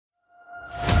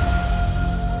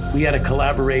We had a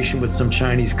collaboration with some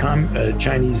Chinese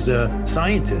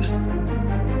scientists.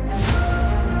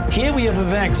 Here we have a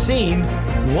vaccine.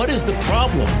 What is the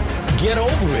problem? Get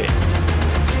over it.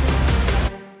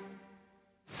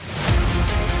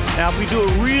 Now, if we do a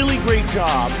really great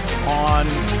job on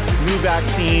new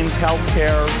vaccines,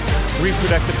 healthcare,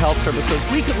 reproductive health services,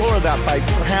 we could lower that by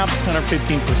perhaps 10 or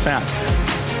 15%.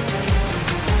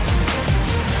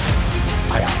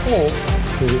 I hope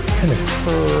that it can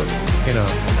occur in a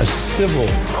civil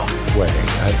way.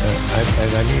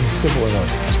 And I mean civil in a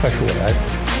special way,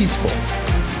 peaceful.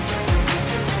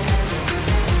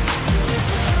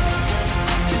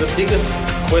 The biggest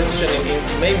question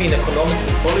maybe in economics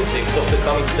and politics of the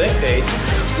coming decade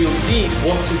will be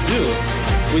what to do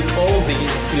with all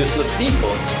these useless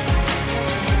people.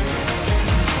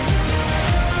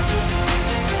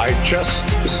 I just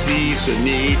see the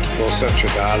need for such a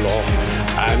dialogue,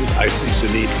 and I see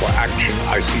the need for action.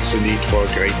 I see the need for a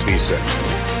great reset.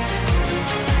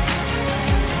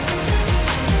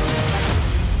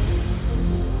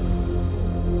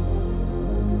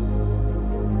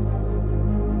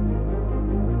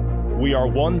 We are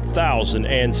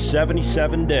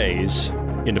 1,077 days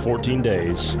into 14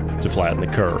 days to flatten the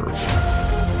curve.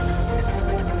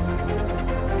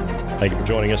 Thank you for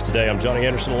joining us today. I'm Johnny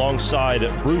Anderson alongside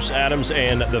Bruce Adams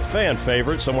and the fan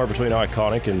favorite, somewhere between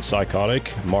iconic and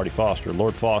psychotic, Marty Foster.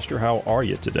 Lord Foster, how are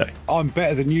you today? I'm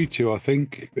better than you two, I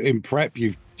think. In prep,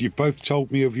 you've both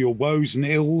told me of your woes and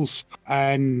ills,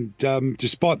 and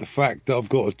despite the fact that I've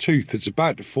got a tooth that's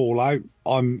about to fall out,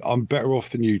 I'm better off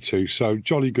than you two. So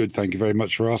jolly good. Thank you very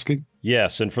much for asking.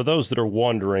 Yes, and for those that are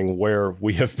wondering where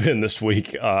we have been this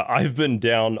week, I've been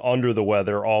down under the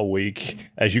weather all week.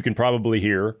 As you can probably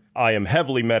hear, I am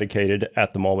heavily medicated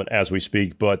at the moment as we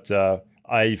speak, but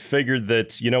I figured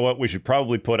that, you know what, we should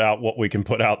probably put out what we can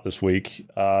put out this week.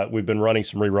 We've been running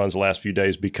some reruns the last few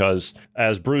days because,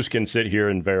 as Bruce can sit here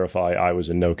and verify, I was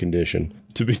in no condition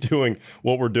to be doing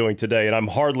what we're doing today. And I'm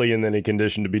hardly in any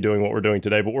condition to be doing what we're doing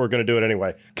today, but we're going to do it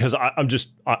anyway because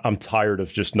I'm tired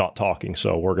of just not talking.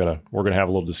 So we're gonna have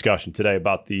a little discussion today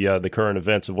about the current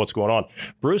events of what's going on.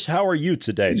 Bruce, how are you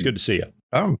today? It's good to see you.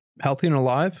 I'm healthy and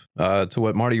alive. To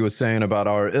what Marty was saying about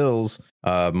our ills,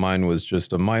 mine was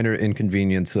just a minor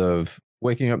inconvenience of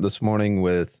waking up this morning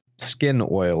with skin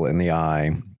oil in the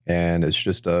eye. And it's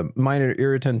just a minor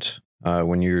irritant.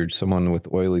 When you're someone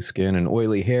with oily skin and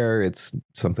oily hair, it's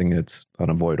something that's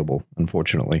unavoidable,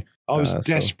 unfortunately. I was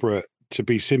desperate to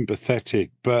be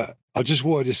sympathetic, but I just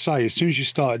wanted to say, as soon as you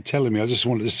started telling me, I just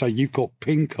wanted to say, you've got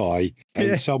pink eye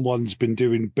and someone's been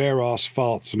doing bare ass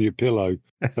farts on your pillow.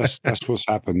 That's what's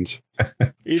happened.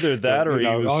 Either that or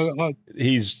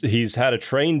he's had a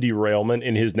train derailment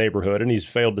in his neighborhood and he's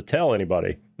failed to tell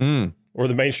anybody. Or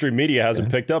the mainstream media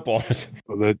hasn't picked up on it.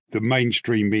 The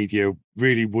mainstream media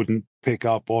really wouldn't pick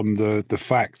up on the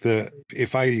fact that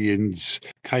if aliens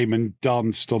came and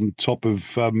danced on top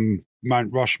of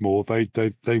Mount Rushmore,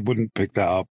 they wouldn't pick that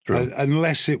up.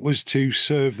 Unless it was to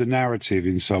serve the narrative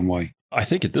in some way. I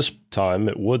think at this time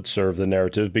it would serve the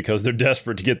narrative because they're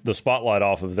desperate to get the spotlight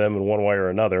off of them in one way or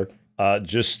another.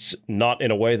 Just not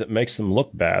in a way that makes them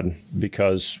look bad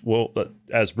because, well,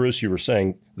 as Bruce, you were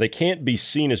saying, they can't be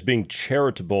seen as being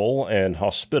charitable and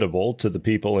hospitable to the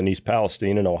people in East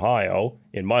Palestine and Ohio,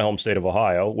 in my home state of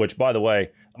Ohio, which, by the way,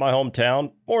 my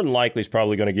hometown, more than likely is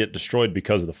probably going to get destroyed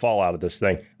because of the fallout of this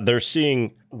thing. They're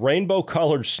seeing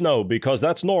rainbow-colored snow because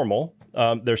that's normal.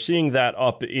 They're seeing that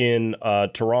up in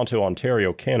Toronto,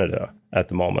 Ontario, Canada at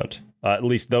the moment. At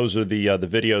least those are the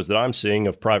videos that I'm seeing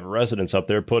of private residents up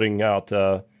there putting out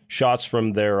shots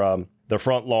from their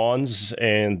front lawns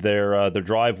and their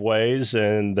driveways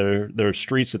and their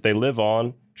streets that they live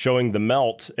on, showing the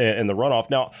melt and the runoff.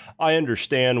 Now, I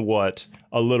understand what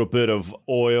a little bit of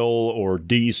oil or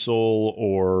diesel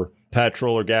or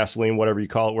petrol or gasoline, whatever you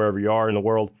call it, wherever you are in the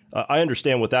world. I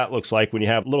understand what that looks like when you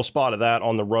have a little spot of that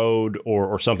on the road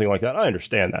or something like that. I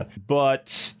understand that.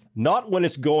 But not when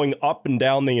it's going up and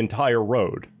down the entire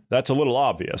road. That's a little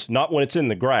obvious. Not when it's in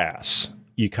the grass.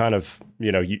 You kind of,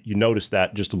 you notice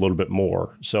that just a little bit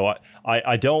more. So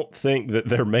I don't think that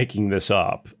they're making this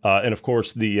up. And of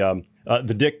course, the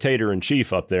dictator in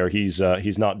chief up there, he's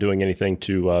not doing anything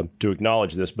to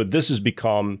acknowledge this. But this has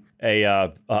become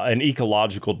an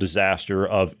ecological disaster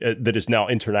that is now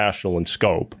international in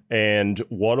scope. And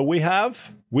what do we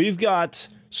have? We've got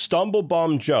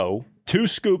Stumblebum Joe, 2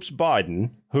 Scoops Biden,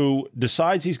 who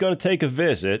decides he's going to take a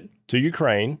visit to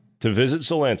Ukraine to visit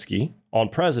Zelensky on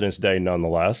President's Day,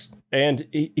 nonetheless. And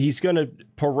he's going to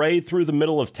parade through the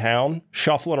middle of town,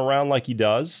 shuffling around like he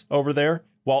does over there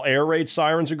while air raid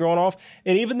sirens are going off.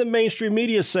 And even the mainstream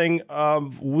media is saying,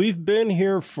 we've been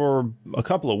here for a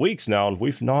couple of weeks now, and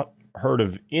we've not heard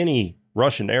of any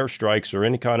Russian airstrikes or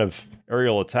any kind of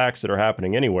aerial attacks that are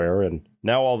happening anywhere. And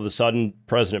now all of a sudden,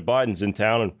 President Biden's in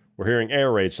town and we're hearing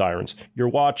air raid sirens. You're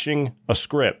watching a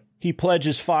script. He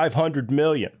pledges $500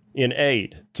 million in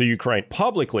aid to Ukraine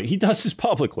publicly. He does this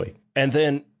publicly. And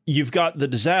then you've got the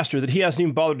disaster that he hasn't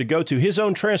even bothered to go to. His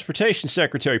own transportation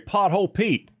secretary, Pothole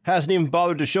Pete, hasn't even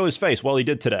bothered to show his face. Well, he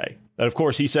did today. And of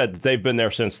course, he said that they've been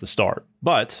there since the start.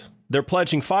 But they're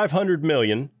pledging $500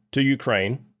 million to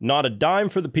Ukraine, not a dime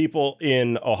for the people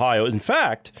in Ohio. In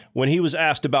fact, when he was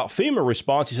asked about FEMA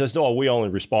response, he says, we only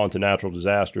respond to natural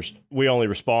disasters. We only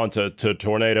respond to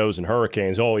tornadoes and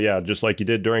hurricanes. Oh, yeah, just like you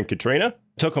did during Katrina.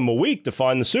 Took them a week to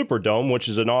find the Superdome, which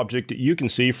is an object that you can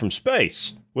see from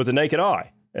space with the naked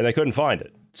eye, and they couldn't find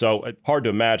it. So hard to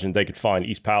imagine they could find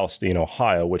East Palestine,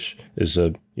 Ohio, which is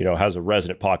has a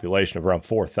resident population of around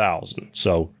 4,000.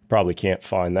 So probably can't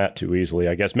find that too easily.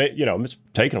 I guess, it's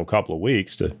taken them a couple of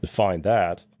weeks to find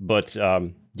that. But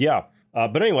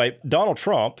but anyway, Donald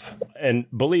Trump, and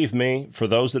believe me, for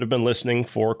those that have been listening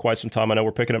for quite some time, I know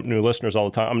we're picking up new listeners all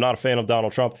the time. I'm not a fan of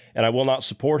Donald Trump, and I will not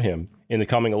support him in the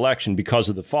coming election because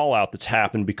of the fallout that's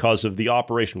happened because of the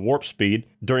Operation Warp Speed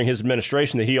during his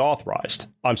administration that he authorized.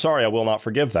 I'm sorry, I will not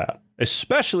forgive that,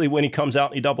 especially when he comes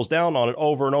out and he doubles down on it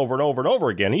over and over and over and over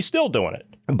again. He's still doing it.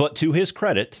 But to his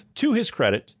credit,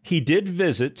 he did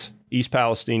visit East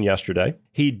Palestine yesterday.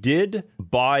 He did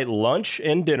buy lunch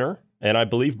and dinner, and I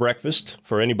believe breakfast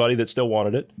for anybody that still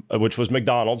wanted it, which was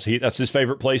McDonald's. That's his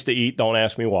favorite place to eat. Don't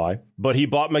ask me why. But he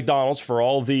bought McDonald's for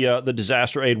all the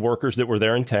disaster aid workers that were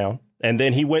there in town. And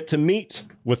then he went to meet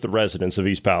with the residents of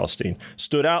East Palestine,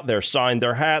 stood out there, signed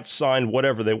their hats, signed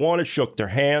whatever they wanted, shook their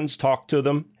hands, talked to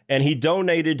them. And he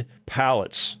donated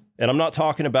pallets. And I'm not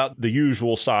talking about the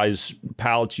usual size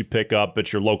pallets you pick up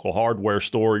at your local hardware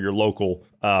store, your local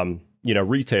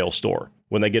retail store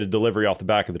when they get a delivery off the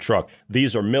back of the truck.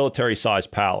 These are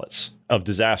military-sized pallets of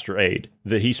disaster aid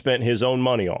that he spent his own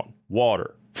money on.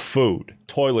 Water, food,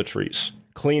 toiletries,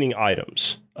 cleaning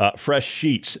items, fresh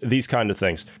sheets, these kind of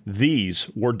things. These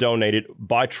were donated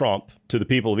by Trump to the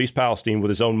people of East Palestine with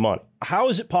his own money. How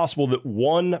is it possible that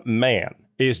one man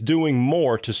is doing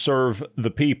more to serve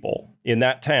the people in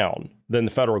that town than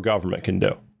the federal government can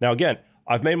do? Now, again,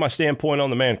 I've made my standpoint on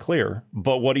the man clear,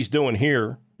 but what he's doing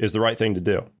here is the right thing to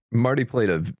do. Marty played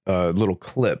a little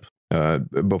clip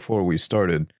before we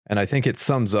started, and I think it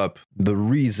sums up the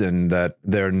reason that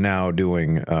they're now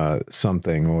doing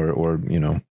something, or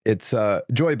it's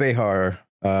Joy Behar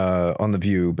on The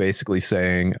View basically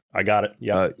saying, I got it.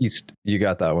 Yeah. East, you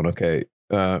got that one. Okay.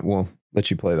 We'll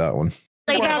let you play that one.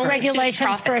 Lay down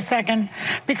regulations for a second,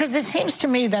 because it seems to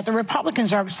me that the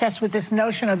Republicans are obsessed with this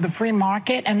notion of the free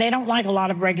market, and they don't like a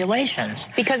lot of regulations.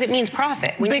 Because it means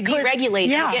profit. When you deregulate, you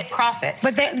get profit.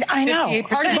 But I know.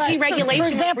 Part of deregulation, for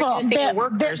example,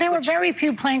 there were very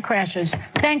few plane crashes,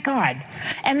 thank God.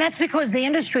 And that's because the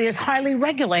industry is highly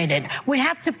regulated. We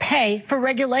have to pay for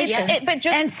regulations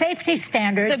and safety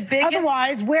standards.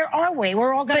 Otherwise, where are we?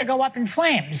 We're all going to go up in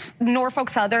flames.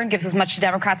 Norfolk Southern gives as much to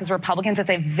Democrats as Republicans. It's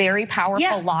a very powerful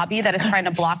lobby that is trying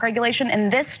to block regulation.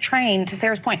 And this train, to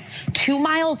Sarah's point, 2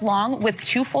 miles long with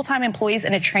 2 full-time employees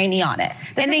and a trainee on it.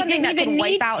 And they didn't even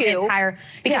need to,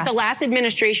 because the last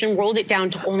administration rolled it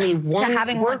down to only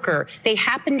one worker. They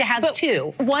happened to have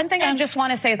 2. One thing I just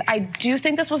want to say is I do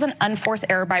think this was an unforced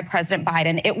error by President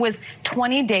Biden. It was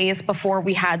 20 days before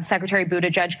we had Secretary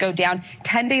Buttigieg go down,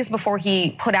 10 days before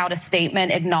he put out a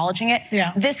statement acknowledging it.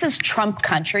 This is Trump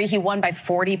country. He won by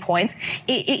 40 points.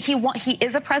 He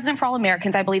is a president for all Americans.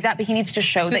 I believe that, but he needs to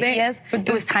show that he is. It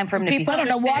was time for him to be. I don't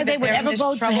know why they would ever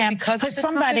vote for him, for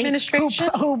somebody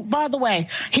who, by the way,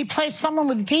 he placed someone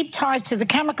with deep ties to the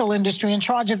chemical industry in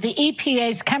charge of the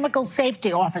EPA's Chemical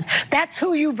Safety Office. That's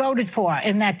who you voted for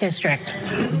in that district.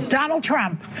 Donald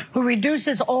Trump, who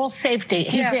reduces all safety.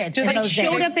 He did in those days.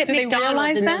 Showed up at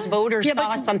McDonald's and those voters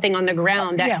saw something on the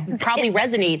ground that probably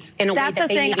resonates in a way that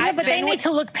they need. But they need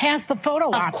to look past the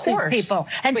photo ops, these people,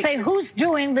 and say, who's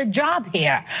doing the job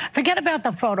here? Forget about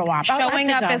the photo op. Showing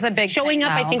up is a big thing.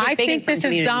 I think this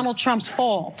is Donald Trump's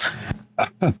fault.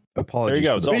 Apologies. There you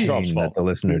go. It's all Trump's fault. That the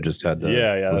listener just had to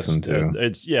listen to.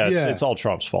 It's all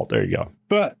Trump's fault. There you go.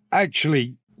 But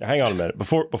actually, hang on a minute.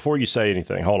 Before you say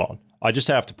anything, hold on. I just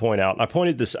have to point out, and I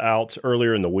pointed this out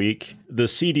earlier in the week, the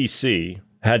CDC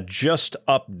had just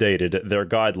updated their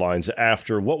guidelines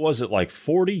after, what was it, like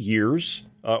 40 years?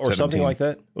 Or 17. Something like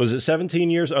that. Was it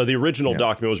 17 years? Oh, the original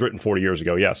document was written 40 years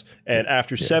ago, yes. And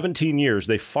after 17 years,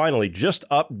 they finally just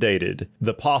updated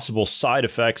the possible side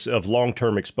effects of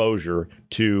long-term exposure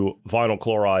to vinyl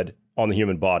chloride on the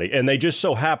human body. And they just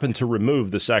so happened to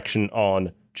remove the section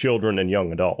on children and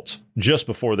young adults just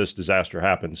before this disaster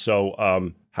happened.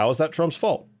 So how is that Trump's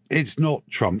fault? It's not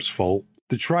Trump's fault.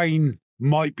 The train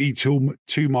might be 2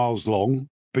 miles long,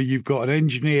 but you've got an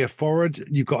engineer forward,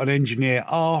 you've got an engineer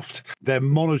aft. They're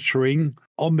monitoring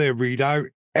on their readout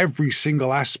every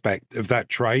single aspect of that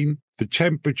train, the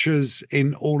temperatures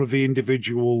in all of the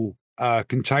individual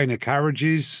container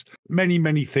carriages, many,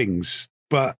 many things.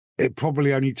 But it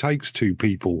probably only takes 2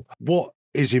 people. What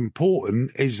is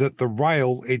important is that the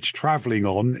rail it's travelling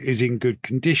on is in good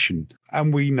condition.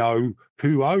 And we know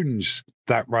who owns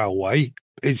that railway.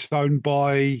 It's owned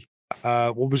by,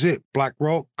 what was it?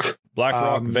 BlackRock?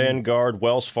 BlackRock, Vanguard,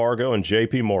 Wells Fargo, and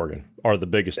JP Morgan are the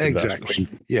biggest investors.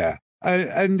 Exactly, yeah.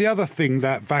 And the other thing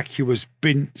that Vacuous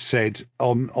Bint said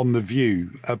on The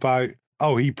View about,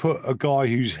 he put a guy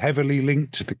who's heavily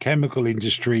linked to the chemical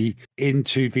industry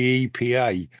into the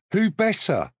EPA. Who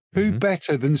better? Who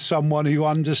better than someone who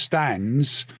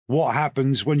understands what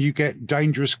happens when you get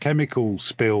dangerous chemical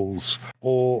spills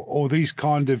or these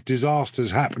kind of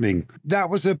disasters happening? That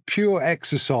was a pure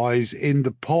exercise in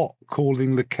the pot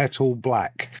calling the kettle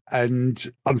black. And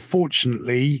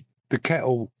unfortunately, the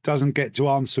kettle doesn't get to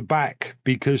answer back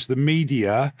because the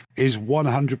media is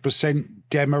 100%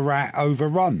 Democrat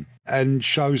overrun. And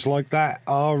shows like that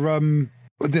are,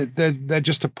 they're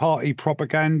just a party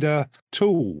propaganda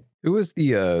tool. Who was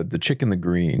the chick in the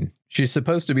green? She's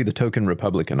supposed to be the token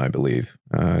Republican, I believe.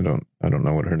 I don't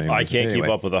know what her name is. I can't keep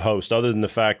up with the host, other than the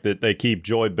fact that they keep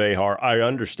Joy Behar. I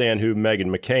understand who Meghan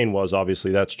McCain was.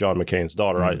 Obviously, that's John McCain's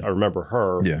daughter. I remember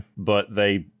her. Yeah. But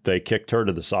they kicked her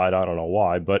to the side. I don't know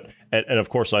why. But and of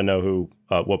course, I know who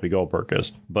Whoopi Goldberg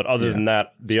is. But other than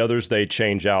that, the others they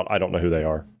change out. I don't know who they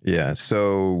are. Yeah.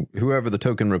 So whoever the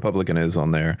token Republican is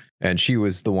on there, and she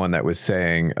was the one that was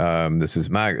saying, "This is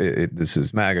MAGA. This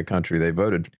is MAGA country." They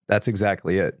voted. That's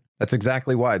exactly it. That's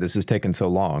exactly why this has taken so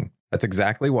long. That's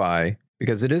exactly why,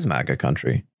 because it is MAGA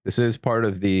country. This is part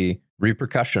of the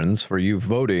repercussions for you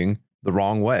voting the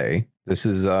wrong way. This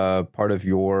is part of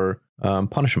your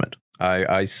punishment.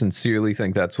 I sincerely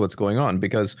think that's what's going on,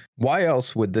 because why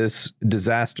else would this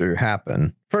disaster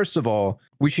happen? First of all,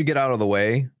 we should get out of the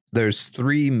way. There's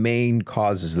 3 main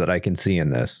causes that I can see in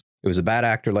this. It was a bad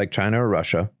actor like China or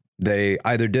Russia. They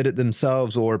either did it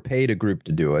themselves or paid a group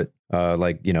to do it.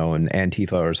 Like, an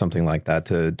Antifa or something like that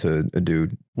to do.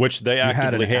 Which they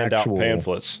actively hand out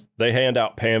pamphlets. They hand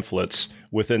out pamphlets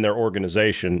within their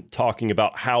organization talking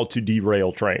about how to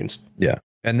derail trains. Yeah.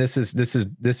 And this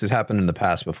has happened in the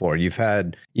past before. You've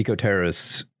had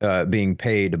eco-terrorists being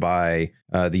paid by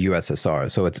the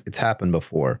USSR. So it's happened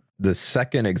before. The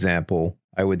second example,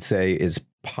 I would say, is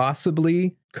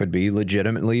could be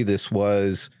legitimately, this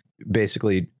was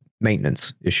basically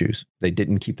maintenance issues. They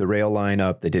didn't keep the rail line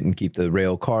up. They didn't keep the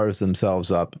rail cars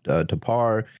themselves up to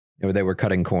par. They were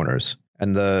cutting corners.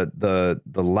 And the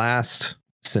last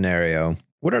scenario,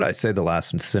 what did I say the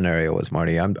last scenario was,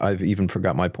 Marty? I've even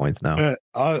forgot my points now.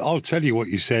 I'll tell you what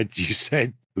you said. You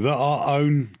said that our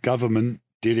own government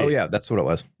did it. Oh, yeah, that's what it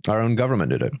was. Our own government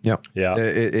did it. Yeah. Yeah.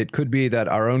 It could be that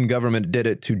our own government did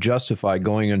it to justify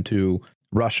going into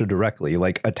Russia directly,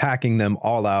 like attacking them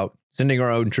all out, sending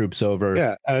our own troops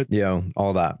over,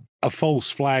 all that. A false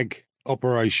flag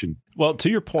operation. Well, to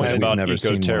your point about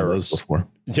eco-terrorists before.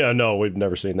 Yeah, no, we've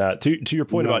never seen that. To your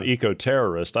point about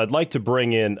eco-terrorists, I'd like to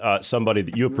bring in somebody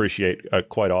that you appreciate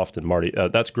quite often, Marty.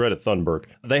 That's Greta Thunberg.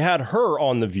 They had her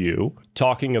on The View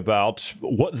talking about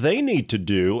what they need to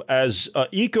do as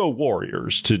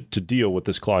eco-warriors to deal with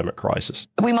this climate crisis.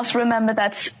 We must remember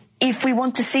that if we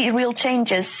want to see real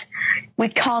changes, we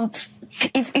can't.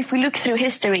 If we look through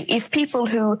history, if people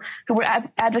who were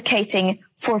advocating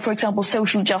for example,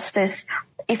 social justice,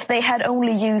 if they had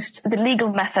only used the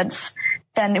legal methods,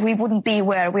 then we wouldn't be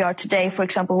where we are today. For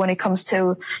example, when it comes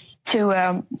to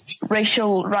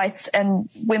racial rights and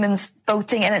women's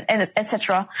voting and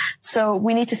etc. So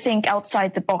we need to think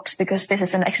outside the box because this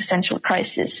is an existential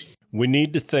crisis. We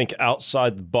need to think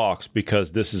outside the box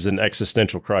because this is an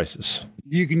existential crisis.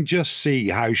 You can just see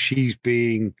how she's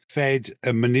being fed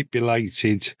and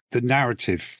manipulated the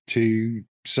narrative to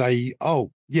say,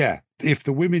 oh, yeah, if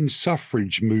the women's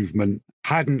suffrage movement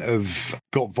hadn't have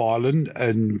got violent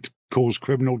and caused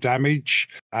criminal damage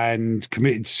and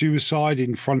committed suicide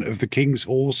in front of the King's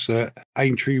Horse at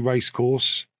Aintree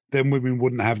Racecourse, then women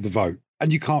wouldn't have the vote.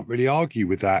 And you can't really argue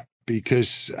with that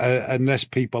because unless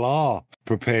people are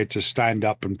prepared to stand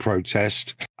up and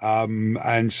protest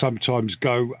and sometimes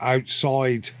go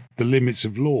outside the limits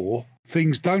of law,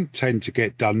 things don't tend to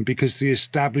get done because the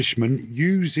establishment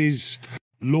uses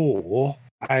law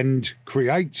and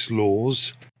creates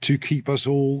laws to keep us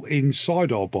all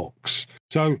inside our box.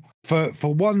 So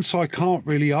for once, I can't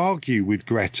really argue with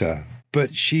Greta,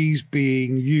 but she's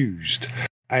being used.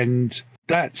 And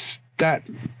that's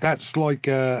like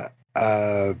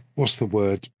what's the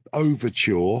word?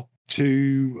 Overture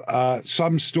to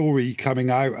some story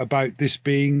coming out about this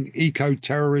being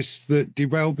eco-terrorists that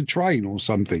derailed the train or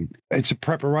something. It's a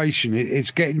preparation.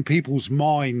 It's getting people's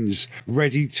minds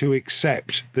ready to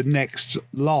accept the next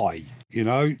lie. You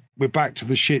know, we're back to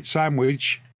the shit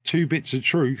sandwich, 2 bits of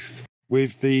truth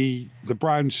with the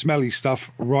brown smelly stuff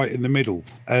right in the middle.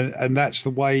 And that's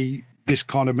the way this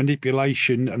kind of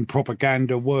manipulation and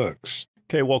propaganda works.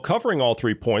 Okay, well, covering all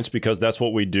 3 points, because that's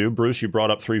what we do. Bruce, you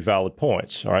brought up 3 valid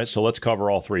points. All right, so let's cover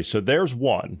all 3. So there's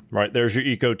one, right? There's your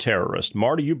eco-terrorist.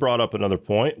 Marty, you brought up another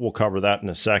point. We'll cover that in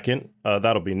a second.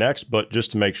 That'll be next. But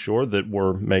just to make sure that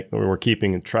we're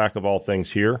keeping track of all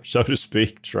things here, so to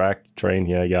speak, track, train,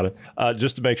 yeah, you got it.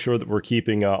 Just to make sure that we're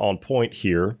keeping on point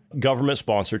here,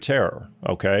 government-sponsored terror.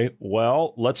 Okay,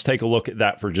 well, let's take a look at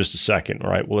that for just a second. All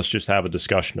right, well, let's just have a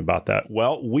discussion about that.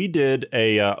 Well, we did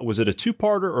was it a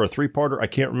 2-parter or a 3-parter? I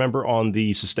can't remember, on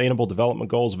the Sustainable Development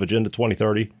Goals of Agenda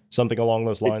 2030, something along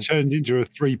those lines. It turned into a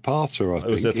 3-parter, I think.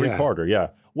 It was a 3-parter, yeah.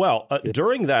 Well,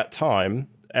 during that time,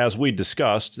 as we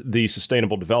discussed the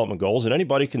Sustainable Development Goals, and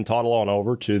anybody can toddle on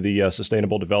over to the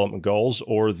Sustainable Development Goals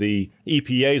or the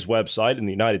EPA's website in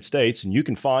the United States, and you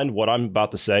can find what I'm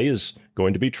about to say is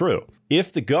going to be true.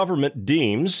 If the government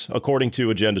deems, according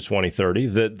to Agenda 2030,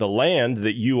 that the land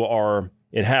that you are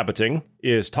inhabiting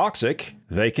is toxic,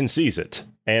 they can seize it.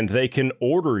 And they can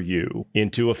order you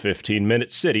into a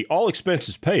 15-minute city. All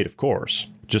expenses paid, of course.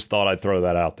 Just thought I'd throw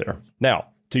that out there. Now,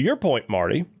 to your point,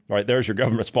 Marty, right, there's your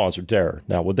government-sponsored terror.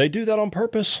 Now, would they do that on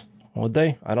purpose? Would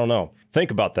they? I don't know. Think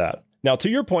about that. Now,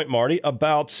 to your point, Marty,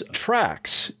 about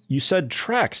tracks. You said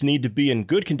tracks need to be in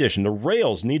good condition. The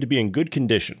rails need to be in good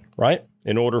condition, right?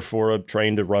 In order for a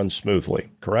train to run smoothly,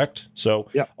 correct? So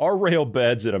Our rail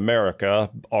beds in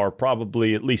America are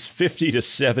probably at least 50 to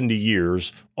 70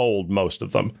 years old, most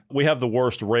of them. We have the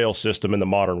worst rail system in the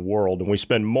modern world, and we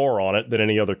spend more on it than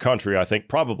any other country, I think,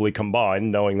 probably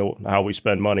combined, knowing how we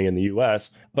spend money in the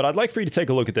U.S. But I'd like for you to take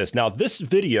a look at this. Now, this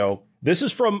video, this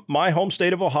is from my home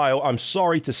state of Ohio, I'm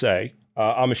sorry to say.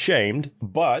 I'm ashamed,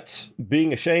 but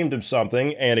being ashamed of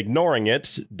something and ignoring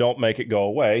it don't make it go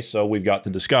away, so we've got to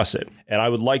discuss it. And I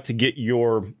would like to get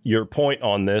your point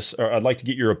on this, or I'd like to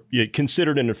get your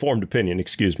considered and informed opinion,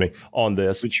 on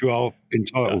this. Which you are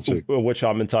entitled to. Which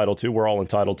I'm entitled to, we're all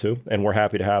entitled to, and we're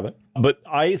happy to have it. But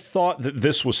I thought that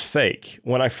this was fake.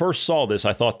 When I first saw this,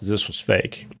 I thought that this was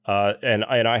fake. And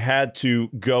I had to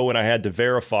go and I had to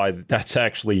verify that that's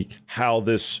actually how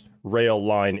this rail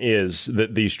line is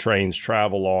that these trains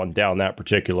travel on down that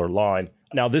particular line.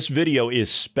 Now, this video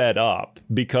is sped up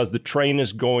because the train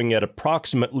is going at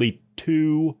approximately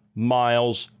 2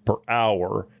 miles per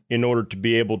hour in order to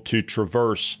be able to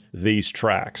traverse these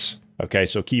tracks. Okay,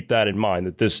 so keep that in mind,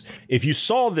 that this, if you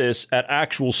saw this at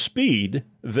actual speed,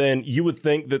 then you would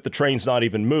think that the train's not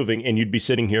even moving and you'd be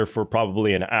sitting here for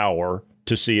probably an hour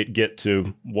to see it get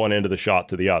to one end of the shot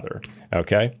to the other.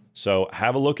 Okay, so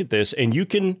have a look at this and you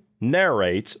can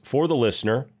narrate for the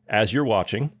listener as you're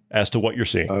watching as to what you're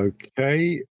seeing.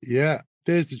 Okay, yeah,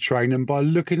 there's the train, and by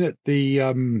looking at the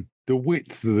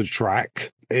width of the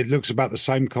track, it looks about the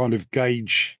same kind of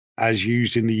gauge as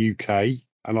used in the UK,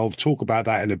 and I'll talk about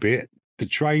that in a bit. The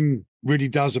train really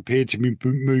does appear to be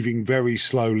moving very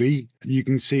slowly. You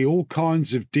can see all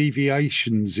kinds of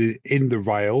deviations in the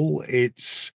rail.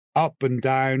 It's up and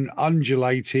down,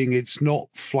 undulating. It's not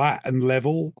flat and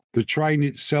level. The train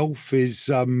itself is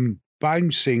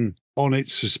bouncing on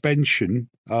its suspension,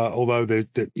 although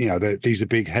these are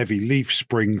big, heavy leaf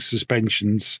spring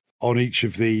suspensions on each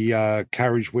of the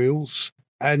carriage wheels.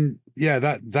 And yeah,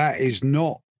 that is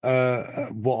not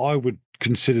what I would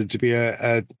consider to be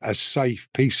a safe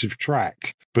piece of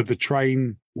track. But the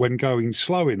train, when going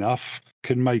slow enough,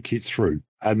 can make it through.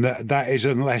 And that is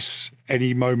unless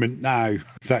any moment now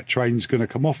that train's going to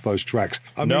come off those tracks.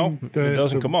 It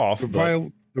doesn't come off.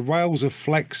 The rails are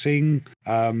flexing.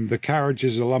 The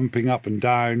carriages are lumping up and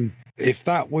down. If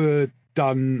that were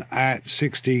done at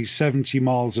 60, 70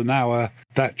 miles an hour,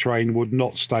 that train would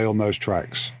not stay on those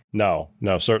tracks. No,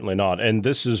 certainly not. And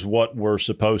this is what we're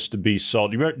supposed to be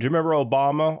sold. Do you remember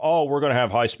Obama? Oh, we're going to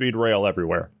have high-speed rail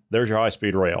everywhere. There's your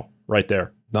high-speed rail right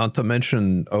there. Not to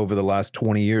mention, over the last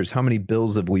 20 years, how many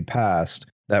bills have we passed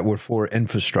that were for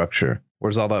infrastructure?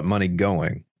 Where's all that money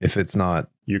going if it's not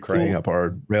Ukraine up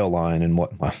our rail line and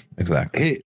whatnot?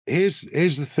 Exactly. Here's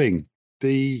the thing.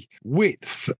 The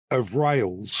width of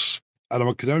rails, and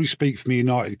I can only speak from the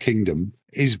United Kingdom,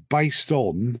 is based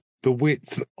on the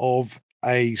width of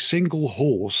a single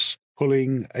horse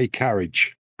pulling a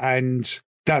carriage. And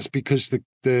that's because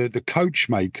the coach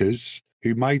makers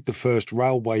who made the first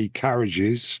railway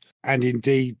carriages, and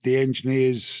indeed the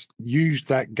engineers, used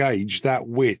that gauge, that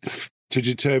width, to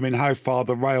determine how far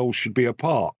the rails should be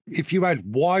apart. If you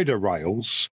had wider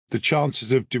rails, the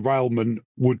chances of derailment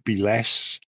would be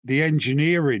less. The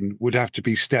engineering would have to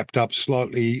be stepped up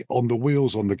slightly on the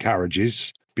wheels on the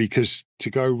carriages, because to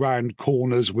go round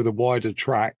corners with a wider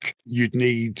track, you'd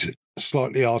need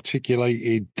slightly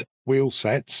articulated wheel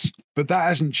sets. But that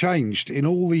hasn't changed in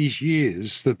all these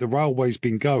years that the railway's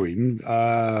been going.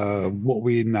 What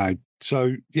we're in now.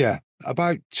 So, yeah,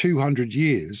 about 200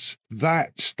 years,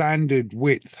 that standard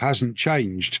width hasn't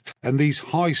changed. And these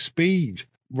high-speed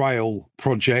rail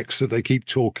projects that they keep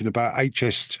talking about,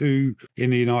 HS2 in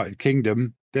the United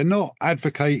Kingdom, they're not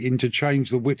advocating to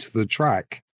change the width of the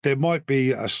track. There might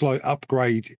be a slight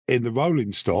upgrade in the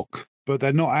rolling stock, but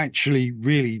they're not actually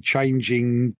really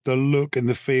changing the look and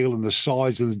the feel and the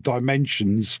size and the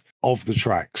dimensions of the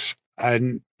tracks.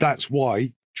 And that's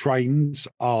why trains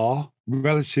are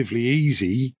relatively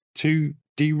easy to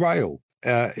derail.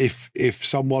 If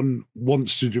someone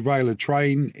wants to derail a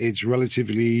train, it's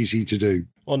relatively easy to do.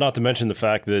 Well, not to mention the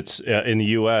fact that in the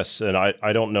U.S., and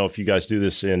I don't know if you guys do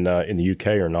this in the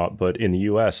U.K. or not, but in the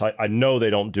U.S., I know they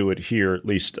don't do it here, at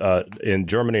least in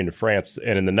Germany and France,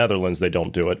 and in the Netherlands, they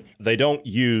don't do it. They don't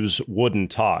use wooden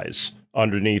ties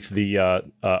underneath the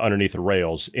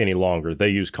rails any longer. They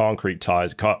use concrete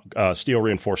ties, steel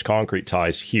reinforced concrete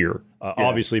ties here.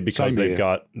 Obviously, because they've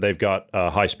got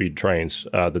high speed trains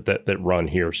that run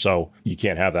here, so you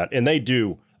can't have that. And they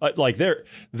do.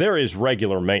 There is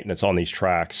regular maintenance on these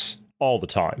tracks all the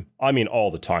time. I mean,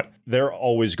 all the time. They're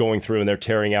always going through and they're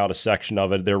tearing out a section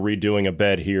of it. They're redoing a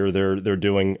bed here. They're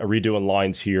redoing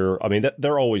lines here. I mean,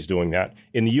 they're always doing that.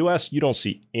 In the U.S., you don't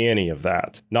see any of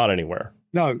that. Not anywhere.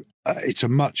 No, it's a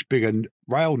much bigger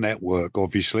rail network,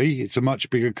 obviously. It's a much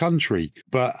bigger country.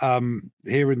 But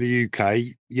here in the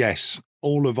UK, yes,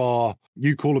 all of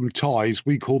you call them ties,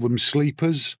 we call them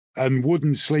sleepers. And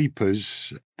wooden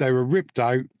sleepers, they were ripped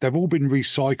out. They've all been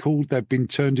recycled. They've been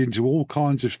turned into all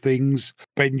kinds of things,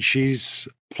 benches,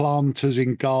 planters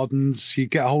in gardens. You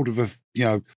get hold of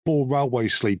 4 railway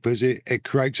sleepers, it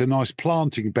creates a nice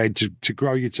planting bed to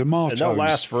grow your tomatoes. And they'll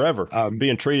last forever,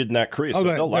 being treated in that crease.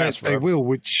 They'll last forever. They will,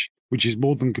 which is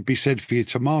more than could be said for your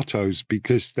tomatoes,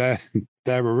 because they're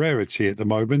a rarity at the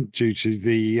moment due to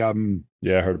the I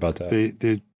heard about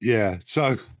that.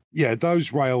 So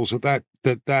those rails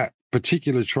that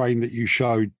particular train that you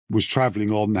showed was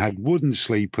traveling on had wooden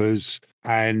sleepers,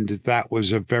 and that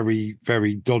was a very,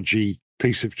 very dodgy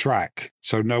piece of track.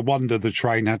 So no wonder the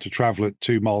train had to travel at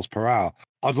 2 miles per hour.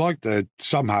 I'd like to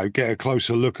somehow get a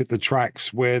closer look at the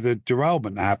tracks where the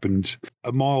derailment happened,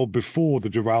 a mile before the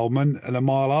derailment and a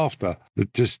mile after,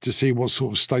 just to see what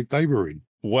sort of state they were in.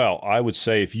 Well, I would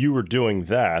say if you were doing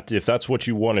that, if that's what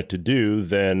you wanted to do,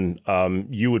 then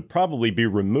you would probably be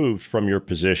removed from your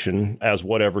position as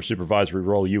whatever supervisory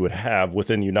role you would have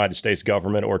within the United States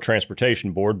government or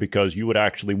transportation board, because you would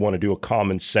actually want to do a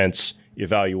common sense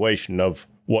evaluation of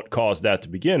what caused that to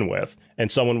begin with,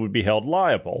 and someone would be held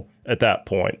liable at that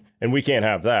point. And we can't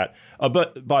have that.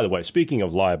 But by the way, speaking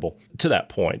of liable, to that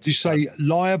point. Do you say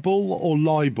liable or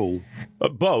libel?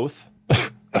 Both.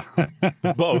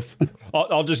 Both.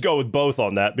 I'll just go with both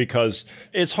on that, because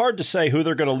it's hard to say who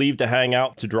they're going to leave to hang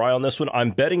out to dry on this one.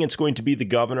 I'm betting it's going to be the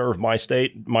governor of my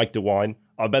state, Mike DeWine.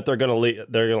 I'll bet they're going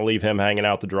to leave him hanging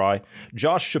out to dry.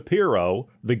 Josh Shapiro,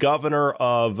 the governor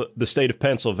of the state of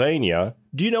Pennsylvania,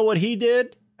 do you know what he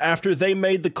did? After they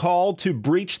made the call to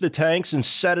breach the tanks and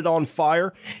set it on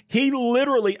fire, he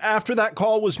literally, after that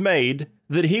call was made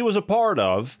that he was a part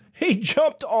of, he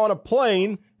jumped on a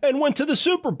plane and went to the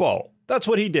Super Bowl. That's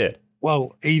what he did.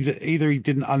 Well, either he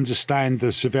didn't understand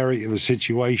the severity of the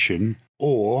situation,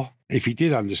 or if he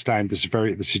did understand the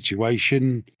severity of the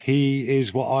situation, he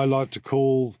is what I like to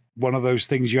call one of those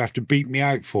things you have to beat me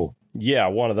out for. Yeah,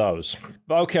 one of those.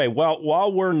 Okay, well,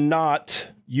 while we're not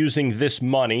using this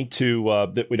money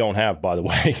that we don't have, by the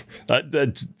way,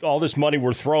 all this money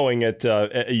we're throwing at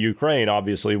Ukraine,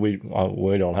 obviously we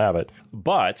don't have it.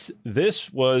 But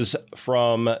this was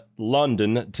from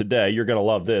London today. You're going to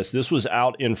love this. This was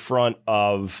out in front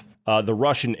of the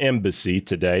Russian embassy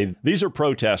today. These are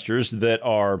protesters that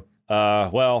are,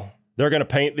 they're going to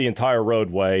paint the entire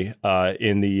roadway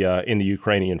in the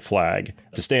Ukrainian flag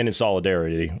to stand in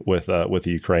solidarity with the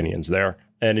Ukrainians there.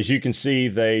 And as you can see,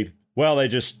 they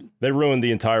ruined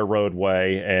the entire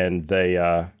roadway, and they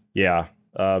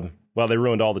Well, they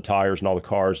ruined all the tires and all the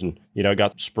cars, and it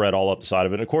got spread all up the side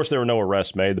of it. And of course, there were no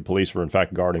arrests made. The police were in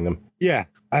fact guarding them. Yeah.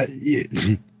 I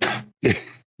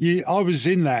was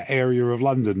in that area of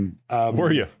London.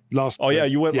 Were you?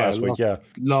 You went last week.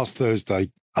 Last Thursday.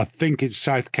 I think it's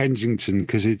South Kensington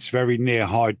because it's very near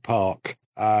Hyde Park.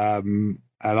 And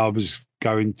I was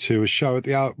going to a show at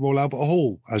the Royal Albert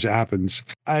Hall, as it happens.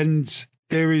 And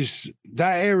there is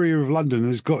that area of London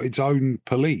has got its own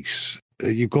police.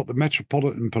 You've got the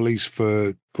Metropolitan Police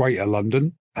for Greater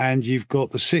London, and you've got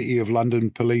the City of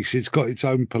London Police. It's got its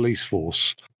own police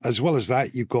force. As well as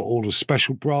that, you've got all the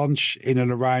special branch in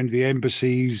and around the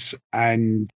embassies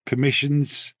and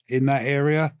commissions in that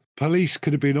area. Police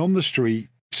could have been on the street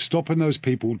stopping those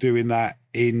people doing that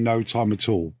in no time at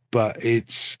all. But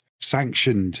it's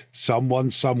sanctioned. Someone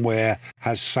somewhere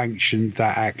has sanctioned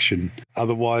that action.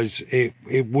 Otherwise, it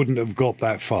wouldn't have got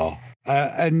that far.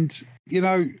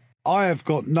 I have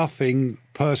got nothing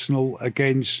personal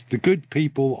against the good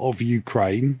people of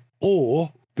Ukraine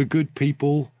or the good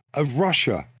people of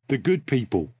Russia. The good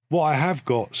people. What I have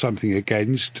got something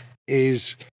against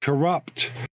is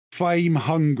corrupt,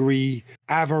 fame-hungry,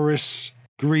 avarice,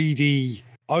 greedy,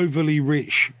 overly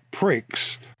rich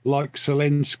pricks like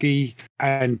Zelensky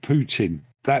and Putin.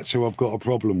 That's who I've got a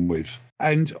problem with.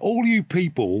 And all you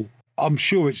people, I'm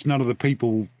sure it's none of the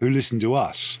people who listen to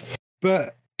us,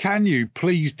 but can you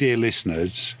please, dear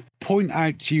listeners, point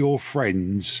out to your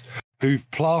friends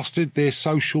who've plastered their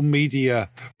social media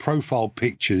profile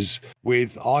pictures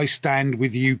with "I stand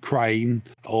with Ukraine"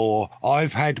 or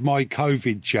 "I've had my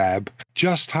COVID jab,"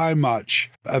 just how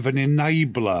much of an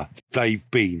enabler they've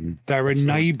been. They're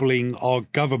enabling our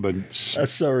governments.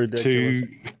 That's so ridiculous.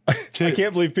 I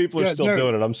can't believe people are still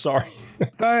doing it. I'm sorry.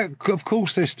 Of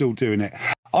course they're still doing it.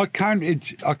 I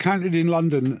counted in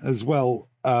London as well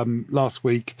last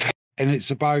week, and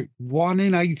it's about 1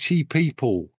 in 80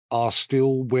 people are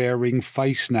still wearing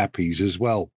face nappies as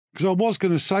well. Because I was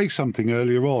going to say something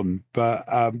earlier on, but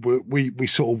we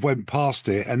sort of went past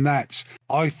it. And that's,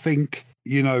 I think,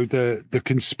 the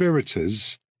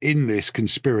conspirators in this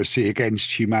conspiracy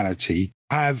against humanity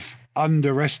have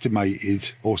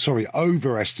overestimated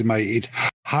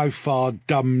how far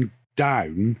dumbed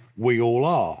down we all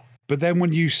are. But then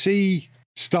when you see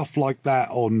stuff like that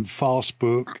on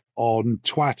Facebook, on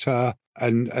Twitter,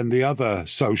 and the other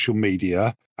social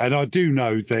media, and I do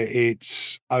know that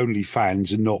it's only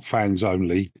fans and not fans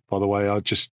only. By the way, I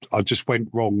just went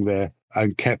wrong there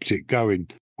and kept it going.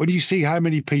 When you see how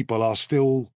many people are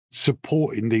still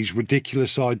supporting these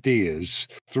ridiculous ideas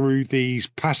through these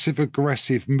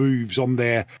passive-aggressive moves on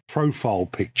their profile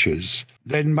pictures,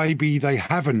 then maybe they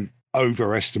haven't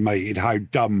overestimated how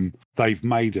dumb they've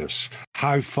made us,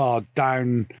 how far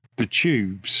down the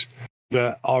tubes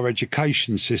that our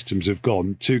education systems have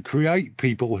gone to create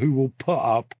people who will put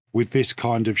up with this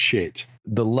kind of shit.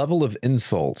 The level of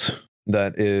insult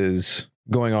that is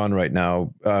going on right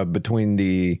now between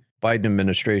the Biden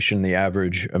administration and the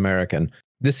average American,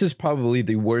 this is probably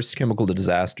the worst chemical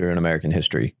disaster in American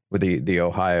history with the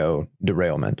Ohio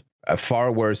derailment.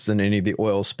 Far worse than any of the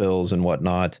oil spills and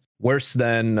whatnot. Worse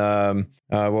than,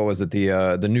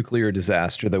 the nuclear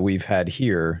disaster that we've had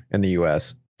here in the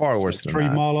U.S. Far worse than 3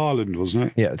 Mile Island, wasn't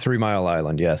it? Yeah, 3 Mile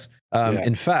Island, yes.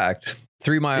 In fact,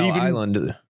 3 Mile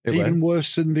Island... Even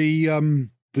worse than the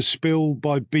spill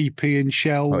by BP and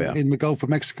Shell in the Gulf of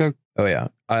Mexico? Oh, yeah.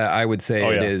 I would say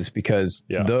it is because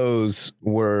those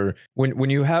were... When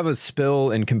you have a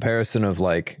spill in comparison of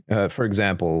for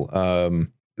example,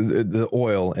 the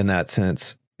oil in that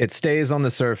sense, it stays on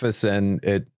the surface and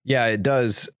it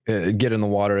does get in the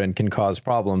water and can cause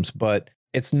problems, but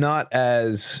it's not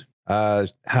as...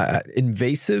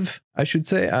 invasive, I should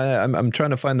say. I'm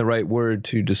trying to find the right word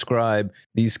to describe.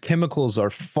 These chemicals are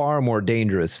far more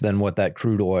dangerous than what that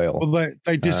crude oil. Well,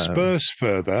 they disperse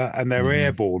further and they're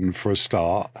airborne for a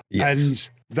start. Yes. And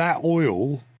that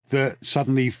oil that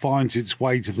suddenly finds its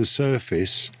way to the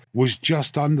surface was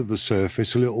just under the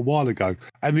surface a little while ago.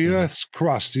 And the Earth's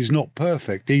crust is not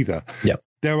perfect either. Yep.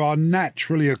 There are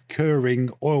naturally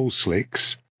occurring oil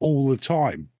slicks all the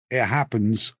time. It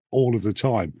happens all of the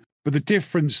time. But the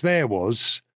difference there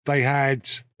was they had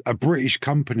a British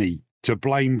company to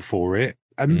blame for it,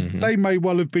 and they may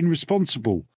well have been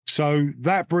responsible. So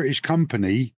that British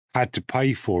company had to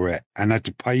pay for it and had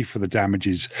to pay for the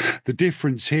damages. The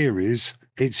difference here is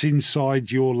it's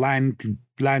inside your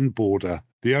land border.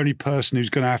 The only person who's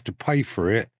going to have to pay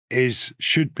for it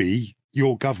should be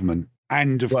your government.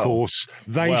 And, of course,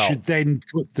 they should then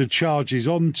put the charges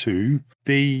onto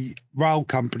the rail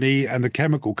company and the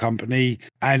chemical company,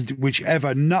 and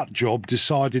whichever nut job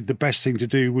decided the best thing to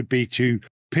do would be to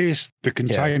pierce the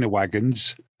container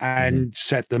wagons and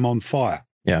set them on fire.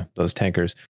 Yeah, those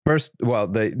tankers. First, well,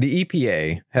 the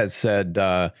EPA has said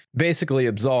basically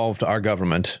absolved our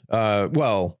government.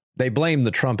 Well, they blamed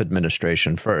the Trump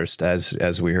administration first,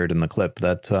 as we heard in the clip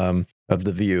that of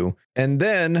The View, and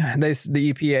then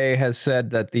the EPA has said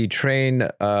that the train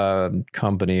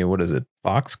company, what is it,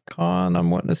 Foxconn? I'm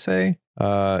wanting to say.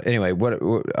 Anyway,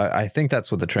 I think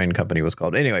that's what the train company was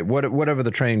called. Anyway, whatever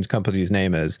the train company's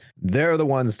name is, they're the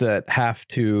ones that have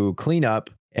to clean up.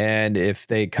 And if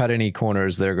they cut any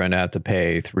corners, they're going to have to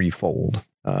pay threefold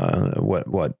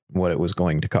what it was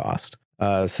going to cost.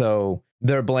 So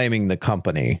they're blaming the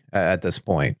company at this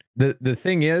point. The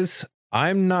thing is,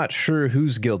 I'm not sure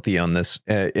who's guilty on this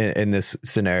in this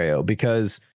scenario,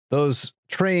 because those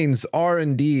trains are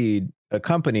indeed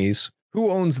companies. Who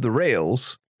owns the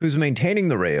rails? Who's maintaining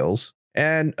the rails?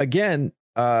 And again,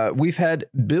 we've had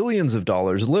billions of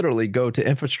dollars literally go to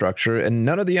infrastructure, and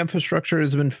none of the infrastructure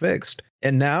has been fixed.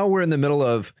 And now we're in the middle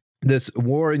of this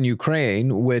war in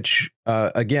Ukraine, which,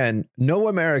 again, no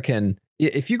American,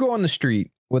 if you go on the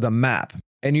street with a map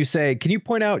and you say, can you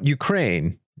point out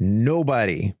Ukraine?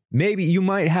 Nobody. Maybe you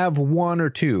might have one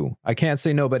or two. I can't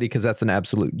say nobody because that's an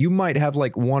absolute. You might have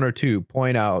like one or two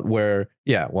point out where,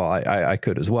 yeah, well, I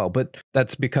could as well. But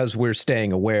that's because we're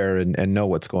staying aware and know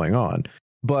what's going on.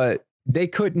 But they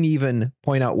couldn't even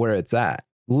point out where it's at,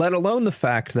 let alone the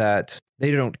fact that they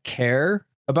don't care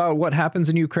about what happens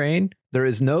in Ukraine. There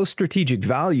is no strategic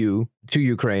value to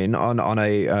Ukraine on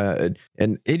an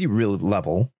any real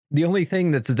level. The only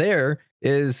thing that's there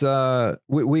is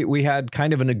we had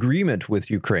kind of an agreement with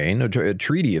Ukraine, a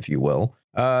treaty, if you will,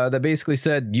 that basically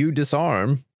said you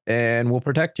disarm and we'll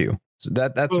protect you. So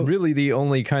that's really the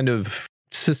only kind of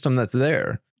system that's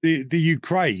there. The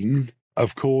Ukraine,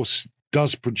 of course,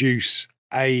 does produce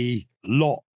a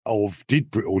lot of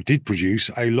did produce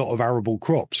a lot of arable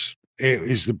crops. It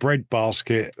is the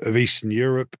breadbasket of Eastern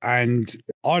Europe, and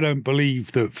I don't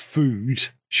believe that food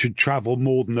should travel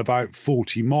more than about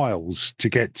 40 miles to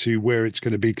get to where it's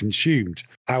going to be consumed.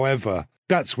 However,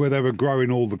 that's where they were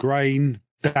growing all the grain.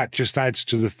 That just adds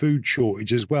to the food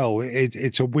shortage as well.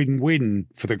 It's a win-win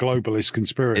for the globalist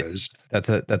conspirators. There's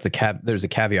a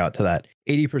caveat to that.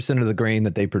 80% of the grain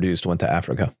that they produced went to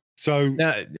Africa. So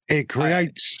it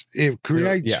creates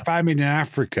famine in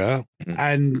Africa,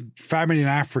 and famine in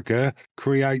Africa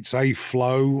creates a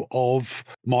flow of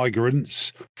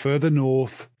migrants further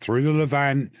north through the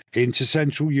Levant into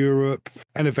Central Europe,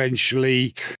 and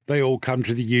eventually they all come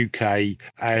to the UK,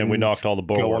 and we knocked all the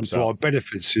bulwarks onto our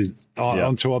benefits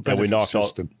onto our benefit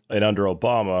system. And under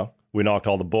Obama, we knocked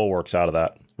all the bulwarks out of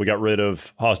that. We got rid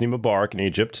of Hosni Mubarak in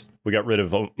Egypt. We got rid of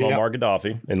Muammar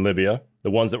Gaddafi in Libya. The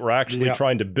ones that were actually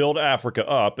trying to build Africa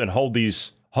up and hold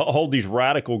these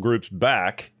radical groups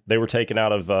back, they were taken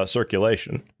out of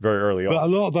circulation very early on. But a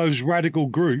lot of those radical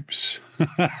groups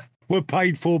were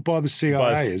paid for by the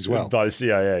CIA as well. By the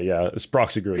CIA, yeah. It's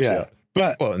proxy groups, yeah.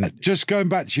 But just going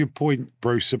back to your point,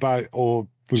 Bruce, about, or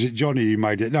was it Johnny who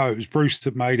made it? No, it was Bruce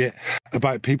that made it,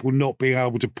 about people not being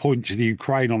able to point to the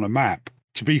Ukraine on a map.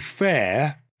 To be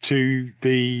fair to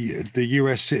the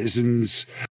US citizens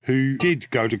who did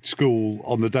go to school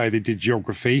on the day they did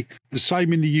geography, the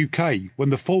same in the UK.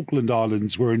 When the Falkland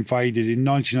Islands were invaded in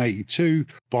 1982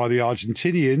 by the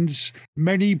Argentinians,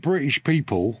 many British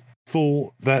people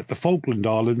thought that the Falkland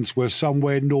Islands were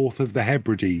somewhere north of the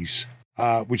Hebrides,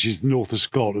 which is north of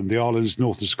Scotland, the islands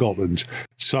north of Scotland.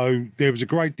 So there was a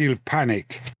great deal of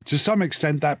panic. To some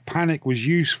extent, that panic was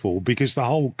useful because the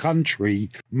whole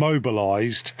country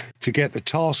mobilised to get the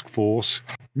task force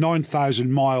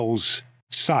 9,000 miles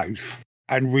south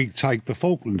and retake the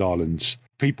Falkland Islands.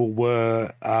 People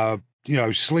were,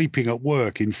 sleeping at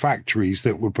work in factories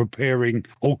that were preparing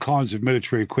all kinds of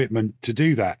military equipment to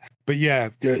do that. But yeah,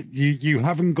 you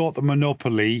haven't got the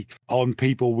monopoly on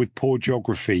people with poor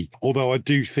geography, although I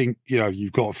do think,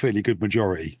 you've got a fairly good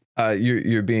majority.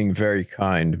 You're being very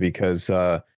kind, because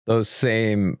those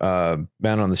same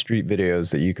man on the street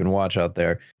videos that you can watch out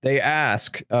there, they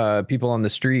ask people on the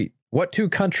street, what two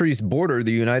countries border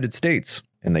the United States?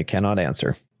 And they cannot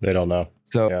answer. They don't know.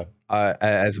 So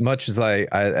as much as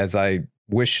I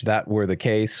wish that were the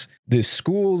case, the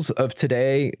schools of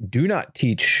today do not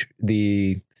teach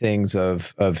the things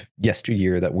of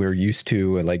yesteryear that we're used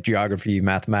to, like geography,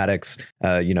 mathematics,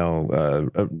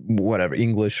 whatever,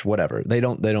 English, whatever. They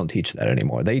don't teach that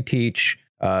anymore. They teach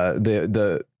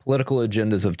the political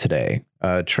agendas of today,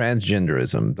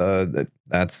 transgenderism.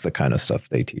 That's the kind of stuff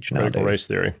they teach nowadays. Critical race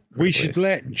theory. We should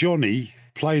let Johnny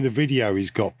play the video he's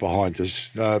got behind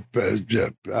us,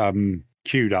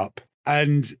 queued up.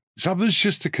 And something's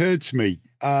just occurred to me.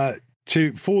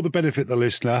 for the benefit of the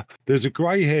listener, there's a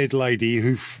grey-haired lady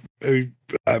who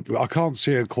I can't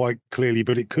see her quite clearly,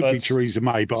 but it could be Theresa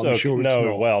May, but I'm sure it's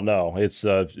not. Well, no, it's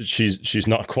she's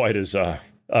not quite as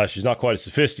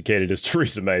sophisticated as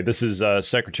Theresa May. This is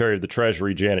Secretary of the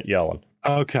Treasury Janet Yellen.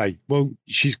 Okay, well,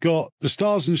 she's got the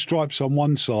Stars and Stripes on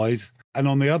one side, and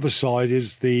on the other side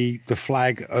is the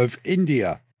flag of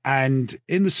India. And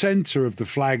in the center of the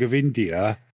flag of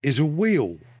India is a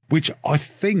wheel, which I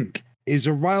think is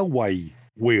a railway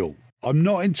wheel. I'm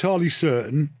not entirely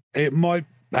certain. It might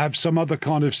have some other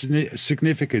kind of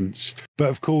significance. But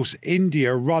of course,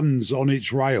 India runs on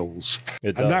its rails.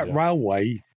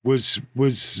 Railway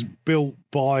was built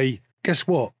by, guess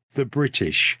what? The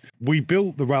British. We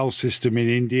built the rail system in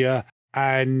India,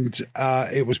 and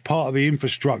it was part of the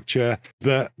infrastructure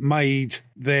that made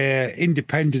their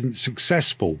independence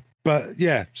successful. But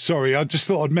yeah, sorry, I just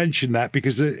thought I'd mention that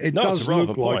because it does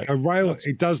look like a rail.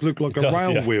 It does look like a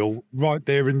rail wheel right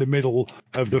there in the middle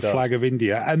of the flag of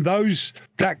India. And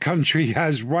that country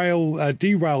has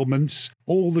derailments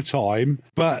all the time,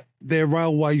 but their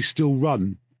railways still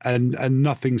run, and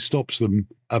nothing stops them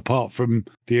apart from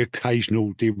the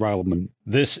occasional derailment.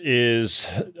 This is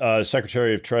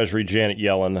Secretary of Treasury Janet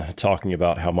Yellen talking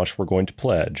about how much we're going to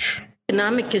pledge.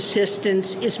 Economic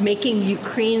assistance is making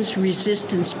Ukraine's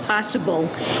resistance possible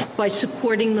by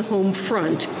supporting the home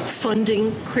front,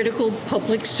 funding critical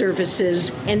public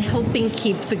services, and helping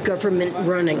keep the government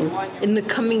running. In the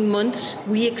coming months,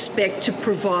 we expect to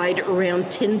provide around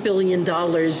 $10 billion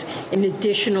in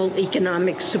additional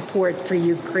economic support for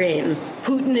Ukraine.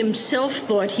 Putin himself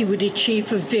thought he would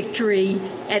achieve a victory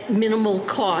at minimal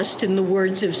cost, in the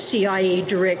words of CIA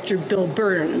Director Bill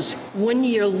Burns. 1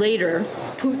 year later,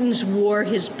 Putin's war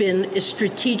has been a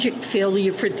strategic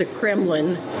failure for the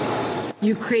Kremlin.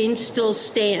 Ukraine still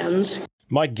stands.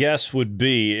 My guess would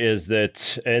be is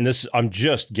that, and this I'm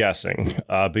just guessing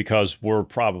because we're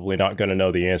probably not going to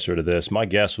know the answer to this. My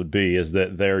guess would be is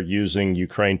that they're using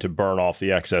Ukraine to burn off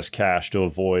the excess cash to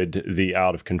avoid the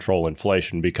out of control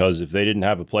inflation, because if they didn't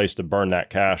have a place to burn that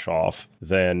cash off,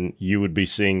 then you would be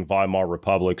seeing Weimar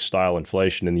Republic style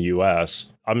inflation in the U.S.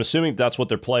 I'm assuming that's what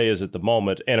their play is at the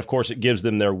moment. And of course, it gives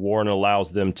them their war and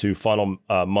allows them to funnel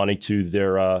money to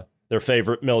their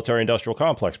favorite military-industrial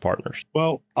complex partners.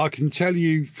 Well, I can tell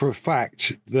you for a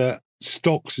fact that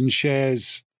stocks and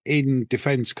shares in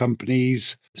defense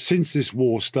companies since this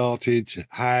war started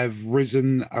have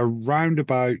risen around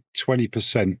about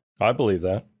 20%. I believe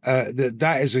that.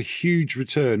 That is a huge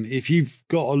return. If you've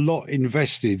got a lot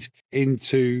invested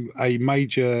into a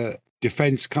major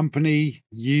defense company,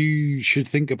 you should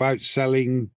think about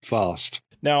selling fast.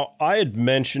 Now, I had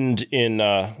mentioned in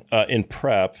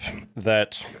prep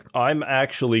that I'm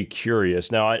actually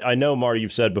curious. Now, I know, Marty,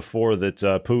 you've said before that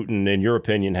Putin, in your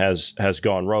opinion, has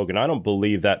gone rogue, and I don't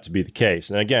believe that to be the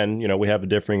case. And again, we have a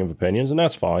differing of opinions, and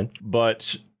that's fine.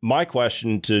 But my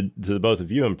question to the both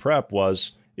of you in prep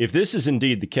was, if this is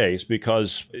indeed the case,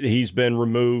 because he's been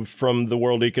removed from the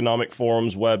World Economic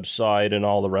Forum's website and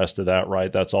all the rest of that,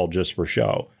 right? That's all just for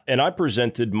show. And I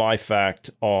presented my fact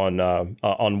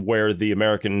on where the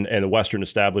American and the Western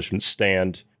establishments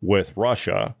stand with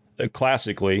Russia.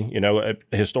 Classically,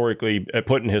 historically,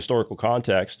 put in historical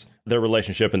context, their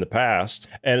relationship in the past.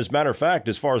 And as a matter of fact,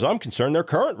 as far as I'm concerned, their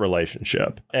current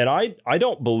relationship. And I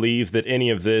don't believe that any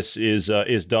of this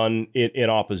is done in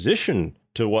opposition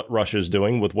to what Russia is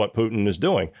doing with what Putin is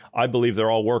doing. I believe they're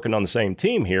all working on the same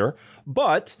team here.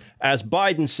 But as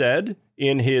Biden said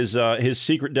in his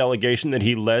secret delegation that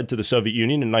he led to the Soviet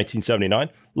Union in 1979,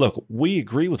 look, we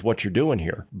agree with what you're doing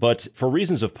here. But for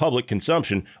reasons of public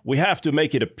consumption, we have to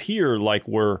make it appear like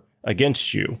we're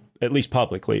against you, at least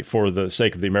publicly, for the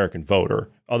sake of the American voter.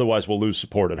 Otherwise, we'll lose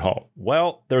support at home.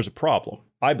 Well, there's a problem.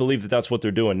 I believe that that's what they're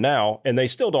doing now, and they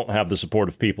still don't have the support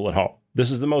of people at home.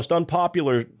 This is the most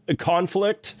unpopular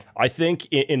conflict, I think,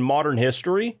 in modern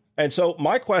history. And so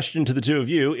my question to the two of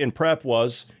you in prep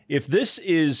was, if this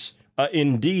is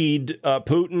indeed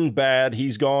Putin bad,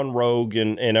 he's gone rogue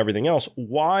and everything else,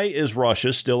 why is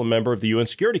Russia still a member of the UN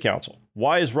Security Council?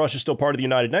 Why is Russia still part of the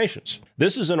United Nations?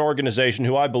 This is an organization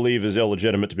who I believe is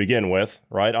illegitimate to begin with,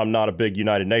 right? I'm not a big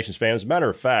United Nations fan. As a matter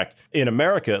of fact, in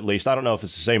America at least, I don't know if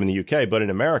it's the same in the UK, but in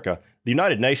America, the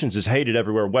United Nations is hated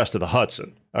everywhere west of the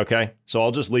Hudson, okay? So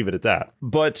I'll just leave it at that.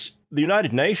 But the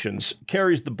United Nations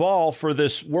carries the ball for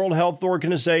this World Health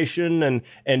Organization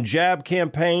and jab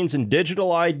campaigns and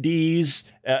digital IDs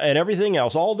and everything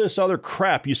else. All this other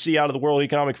crap you see out of the World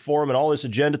Economic Forum and all this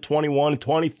Agenda 21,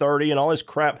 2030 and all this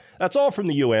crap, that's all from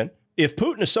the UN. If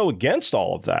Putin is so against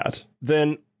all of that,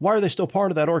 then why are they still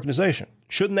part of that organization?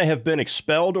 Shouldn't they have been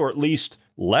expelled or at least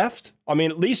left. I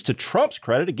mean, at least to Trump's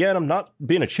credit, again, I'm not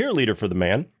being a cheerleader for the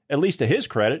man. At least to his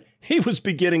credit, he was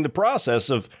beginning the process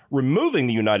of removing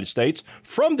the United States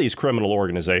from these criminal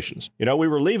organizations. You know, we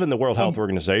were leaving the World Health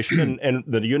Organization and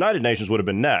the United Nations would have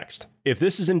been next. If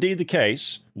this is indeed the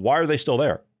case, why are they still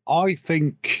there? I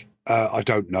think, I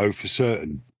don't know for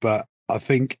certain, but I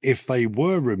think if they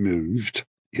were removed,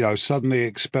 you know, suddenly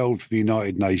expelled from the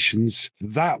United Nations,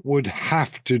 that would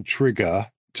have to trigger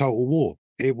total war.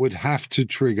 It would have to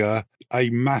trigger a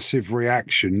massive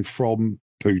reaction from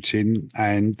Putin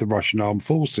and the Russian armed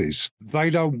forces. They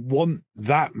don't want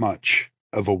that much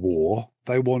of a war.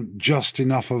 They want just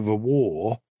enough of a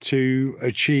war to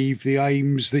achieve the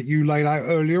aims that you laid out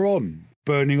earlier on,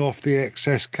 burning off the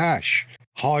excess cash,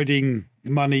 hiding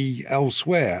money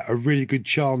elsewhere, a really good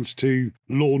chance to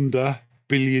launder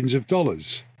billions of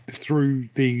dollars through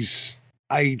these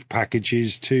aid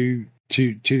packages to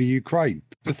the Ukraine.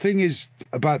 The thing is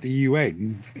about the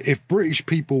UN, if British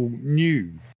people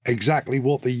knew exactly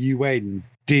what the UN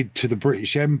did to the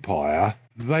British Empire,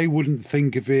 they wouldn't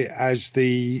think of it as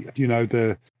the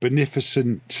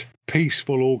beneficent,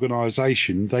 peaceful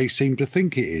organisation they seem to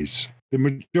think it is. The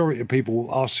majority of people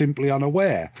are simply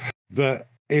unaware that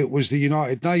it was the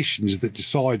United Nations that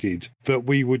decided that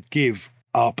we would give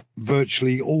up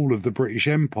virtually all of the British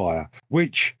Empire,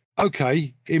 which,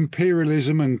 okay,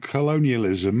 imperialism and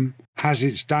colonialism has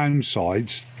its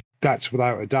downsides, that's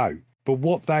without a doubt. But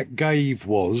what that gave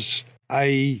was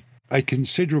a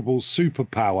considerable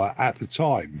superpower at the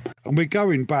time. And we're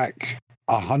going back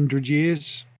 100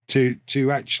 years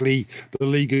to actually the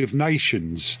League of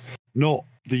Nations, not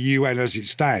the UN as it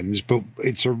stands, but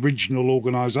its original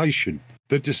organisation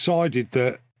that decided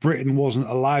that Britain wasn't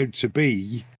allowed to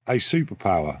be a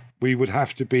superpower. We would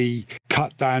have to be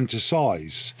cut down to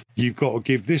size. You've got to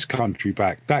give this country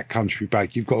back, that country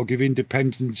back. You've got to give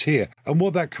independence here. And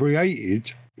what that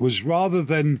created was, rather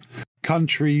than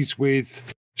countries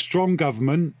with strong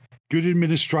government, good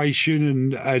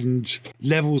administration and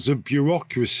levels of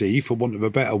bureaucracy, for want of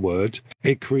a better word,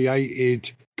 it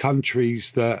created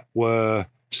countries that were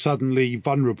suddenly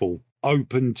vulnerable,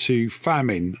 open to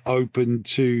famine, open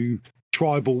to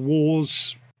tribal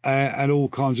wars, and all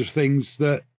kinds of things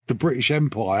that the British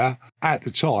Empire at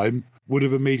the time would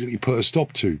have immediately put a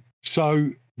stop to.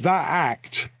 So that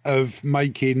act of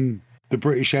making the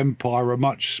British Empire a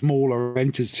much smaller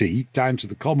entity down to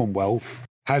the Commonwealth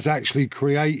has actually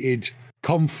created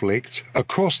conflict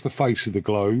across the face of the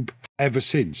globe ever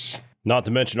since. Not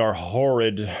to mention our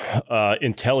horrid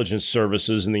intelligence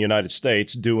services in the United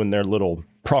States doing their little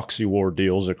proxy war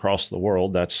deals across the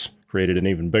world. That's created an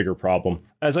even bigger problem.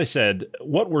 As I said,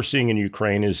 what we're seeing in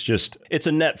Ukraine is just, it's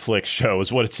a Netflix show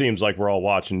is what it seems like we're all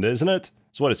watching, isn't it?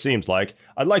 It's what it seems like.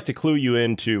 I'd like to clue you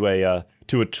into a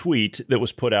tweet that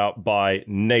was put out by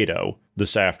NATO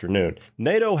this afternoon.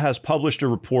 NATO has published a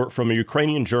report from a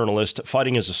Ukrainian journalist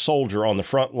fighting as a soldier on the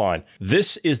front line.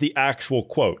 This is the actual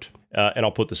quote, and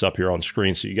I'll put this up here on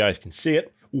screen so you guys can see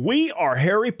it. "We are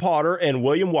Harry Potter and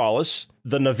William Wallace,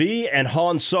 the Na'vi and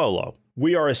Han Solo.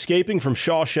 We are escaping from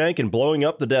Shawshank and blowing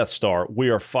up the Death Star. We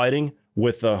are fighting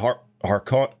with the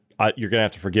you're going to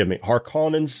have to forgive me,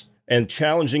 Harkonnens, and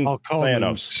challenging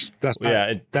Thanos." That's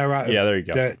they're out. Yeah, there you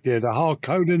go. The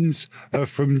Harkonnens are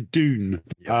from Dune,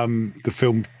 the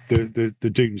film, the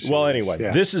Dune series. Well, anyway,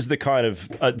 this is the kind of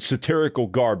satirical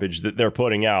garbage that they're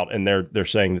putting out, and they're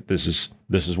saying that this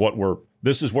is where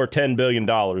 $10 billion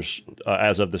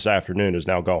as of this afternoon is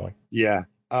now going. Yeah,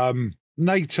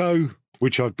 NATO,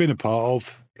 which I've been a part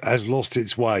of, has lost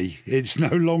its way. It's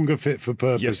no longer fit for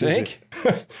purpose. You think?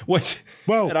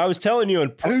 Well, and I was telling you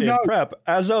in prep,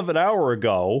 as of an hour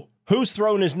ago, who's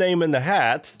thrown his name in the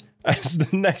hat as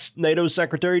the next NATO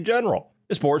Secretary General?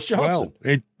 It's Boris Johnson.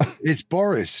 Well, it's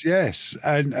Boris, yes.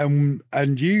 And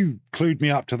you clued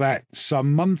me up to that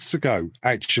some months ago,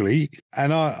 actually.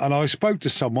 And I spoke to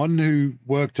someone who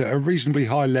worked at a reasonably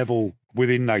high level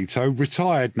within NATO,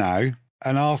 retired now,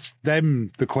 and asked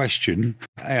them the question,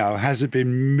 has it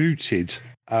been mooted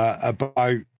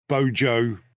about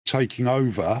Bojo taking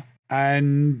over?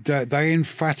 And they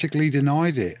emphatically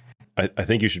denied it. I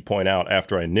think you should point out,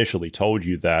 after I initially told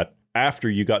you that, after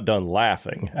you got done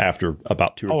laughing, after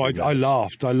about 2 or 3 minutes. I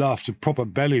laughed. I laughed, a proper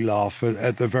belly laugh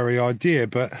at the very idea.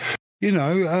 But,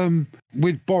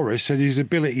 with Boris and his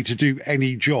ability to do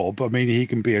any job, I mean, he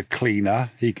can be a cleaner,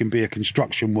 he can be a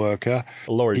construction worker,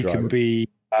 a lorry driver. He can be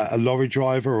a lorry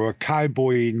driver or a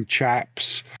cowboy in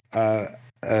chaps, the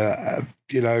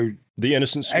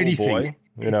innocent schoolboy,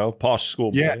 posh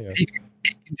schoolboy. Yeah,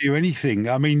 he can do anything.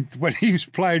 I mean, when he was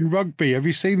playing rugby, have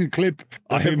you seen the clip?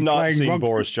 I have not seen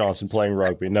Boris Johnson playing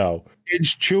rugby, no.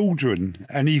 Against children,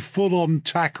 and he full-on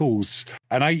tackles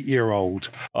an 8-year-old.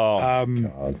 Oh,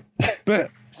 God. But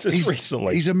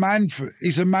recently. He's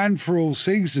a man for all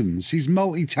seasons. He's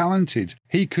multi-talented.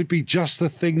 He could be just the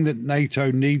thing that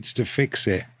NATO needs to fix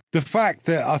it. The fact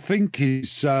that I think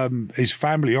his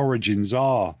family origins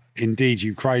are indeed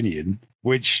Ukrainian,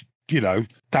 which,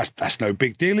 that's no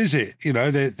big deal, is it?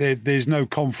 There's no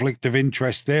conflict of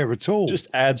interest there at all. Just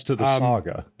adds to the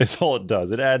saga. It's all it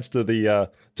does. It adds to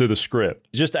the script.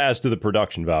 It just adds to the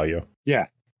production value. Yeah,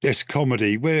 it's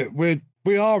comedy.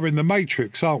 We are in the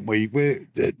Matrix, aren't we?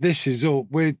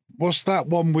 What's that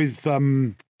one with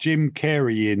Jim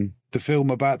Carrey in the film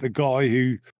about the guy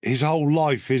who his whole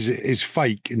life is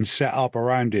fake and set up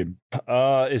around him?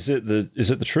 Is it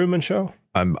the Truman Show?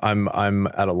 I'm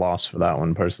at a loss for that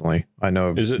one personally. I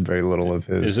know very little of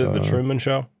his. Is it the Truman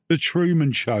Show? The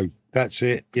Truman Show. That's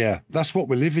it. Yeah, that's what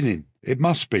we're living in. It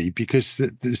must be, because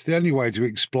it's the only way to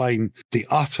explain the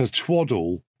utter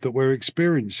twaddle that we're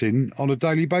experiencing on a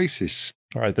daily basis.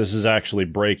 All right, this is actually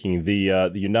breaking.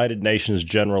 The United Nations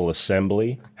General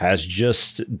Assembly has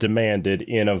just demanded,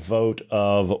 in a vote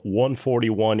of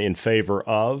 141 in favor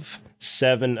of,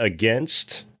 7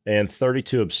 against, and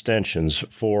 32 abstentions,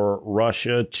 for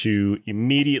Russia to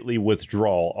immediately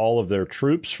withdraw all of their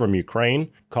troops from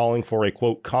Ukraine, calling for a,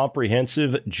 quote,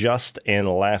 comprehensive, just, and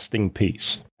lasting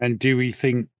peace. And do we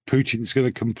think Putin's going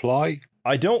to comply?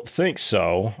 I don't think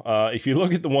so. If you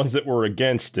look at the ones that were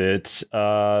against it,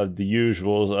 the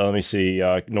usuals, let me see,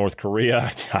 North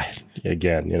Korea,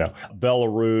 again,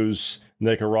 Belarus,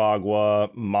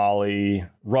 Nicaragua, Mali,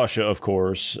 Russia, of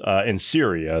course, and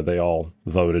Syria, they all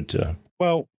voted to.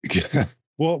 Well,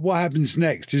 what happens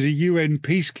next? Is a UN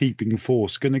peacekeeping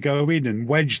force going to go in and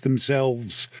wedge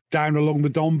themselves down along the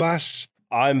Donbass?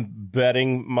 I'm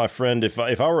betting, my friend, if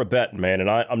I were a betting man, and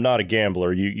I'm not a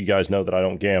gambler, you guys know that I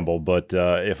don't gamble, but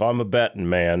if I'm a betting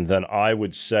man, then I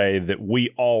would say that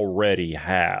we already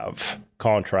have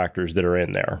contractors that are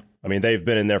in there. I mean, they've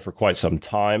been in there for quite some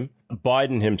time.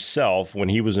 Biden himself, when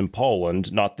he was in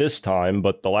Poland, not this time,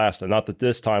 but the last time, not that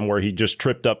this time where he just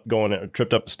tripped up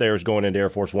the stairs going into Air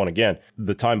Force One again.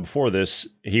 The time before this,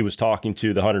 he was talking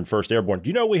to the 101st Airborne. Do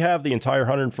you know we have the entire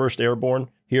 101st Airborne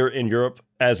here in Europe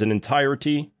as an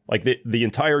entirety? Like the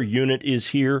entire unit is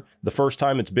here. The first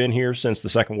time it's been here since the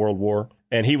Second World War.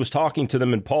 And he was talking to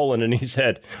them in Poland, and he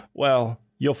said, well,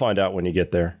 you'll find out when you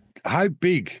get there. How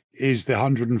big is the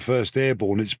 101st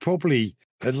Airborne? It's probably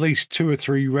at least 2 or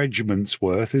 3 regiments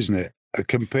worth, isn't it?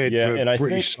 Compared to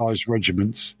British-sized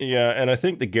regiments. Yeah, and I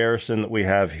think the garrison that we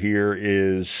have here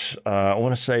is, I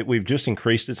want to say, we've just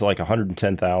increased it to like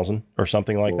 110,000 or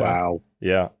something like that. Wow.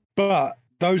 Yeah. But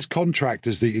those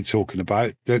contractors that you're talking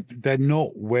about, they're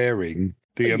not wearing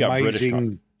the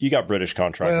amazing... You got British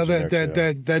contractors.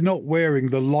 Well, they're not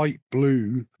wearing the light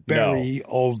blue berry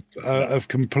of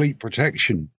complete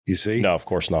protection, you see. No, of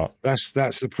course not. That's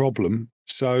the problem.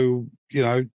 So,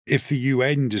 if the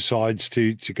UN decides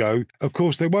to go, of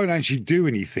course, they won't actually do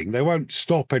anything. They won't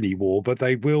stop any war, but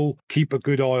they will keep a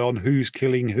good eye on who's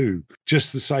killing who,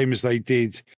 just the same as they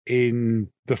did in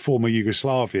the former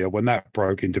Yugoslavia when that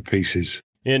broke into pieces.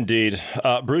 Indeed.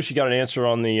 Bruce, you got an answer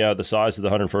on the size of the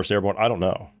 101st Airborne? I don't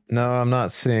know. No, I'm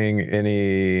not seeing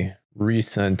any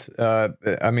recent.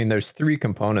 There's 3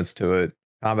 components to it: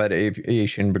 Combat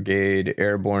Aviation Brigade,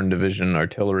 Airborne Division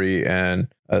Artillery, and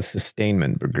a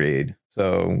Sustainment Brigade.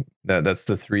 So that's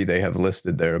the 3 they have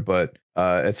listed there. But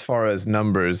as far as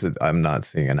numbers, I'm not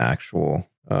seeing an actual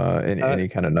any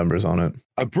kind of numbers on it.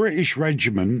 A British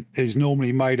regiment is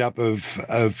normally made up of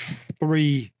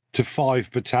 3 to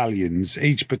 5 battalions,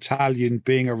 each battalion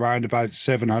being around about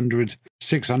 600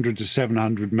 to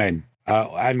 700 men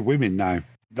and women now.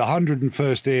 The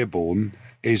 101st Airborne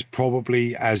is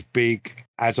probably as big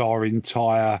as our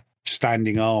entire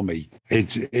standing army.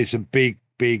 It's a big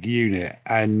unit,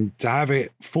 and to have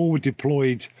it forward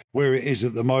deployed where it is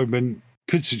at the moment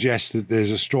could suggest that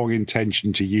there's a strong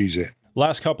intention to use it.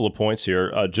 Last couple of points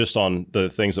here, just on the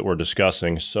things that we're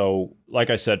discussing. So, like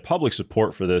I said, public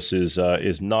support for this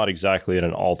is not exactly at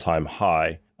an all-time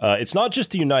high. It's not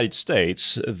just the United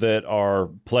States that are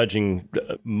pledging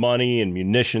money and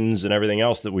munitions and everything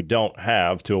else that we don't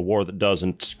have to a war that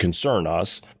doesn't concern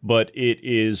us, but it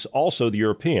is also the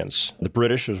Europeans, the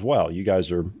British as well. You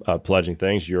guys are pledging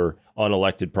things. Your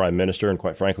unelected prime minister and,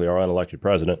 quite frankly, our unelected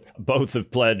president both have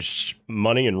pledged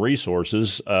money and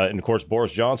resources. And, of course,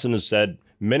 Boris Johnson has said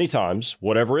many times,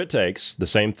 whatever it takes, the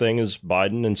same thing as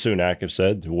Biden and Sunak have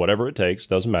said, whatever it takes,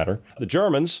 doesn't matter. The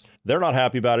Germans, they're not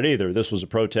happy about it either. This was a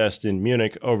protest in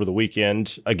Munich over the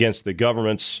weekend against the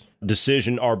government's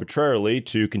decision arbitrarily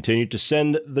to continue to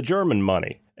send the German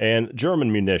money and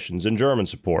German munitions and German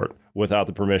support without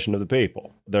the permission of the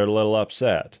people. They're a little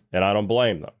upset, and I don't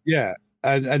blame them. Yeah,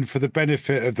 and for the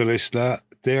benefit of the listener,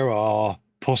 there are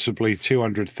possibly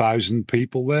 200,000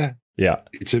 people there. Yeah.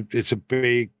 It's a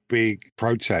big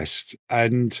protest.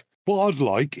 And what I'd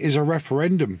like is a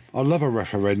referendum. I love a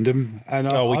referendum. And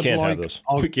we can't have those.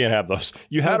 We can't have those.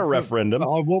 You had a referendum.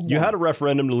 You had a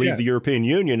referendum to leave the European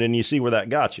Union, and you see where that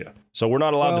got you. So we're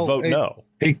not allowed to vote no.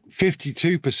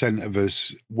 52% of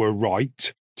us were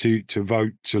right to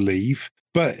vote to leave.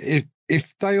 But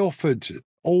if they offered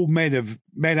all men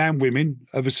and women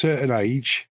of a certain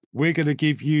age, we're going to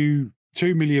give you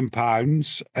 £2 million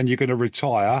and you're going to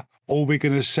retire, or we're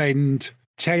going to send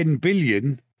 10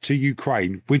 billion to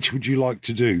Ukraine. Which would you like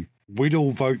to do? We'd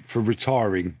all vote for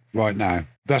retiring right now.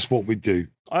 That's what we'd do.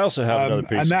 I also have another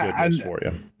piece of good news for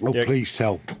you. Oh, yeah. Please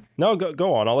tell. No,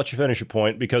 go on. I'll let you finish your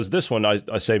point, because this one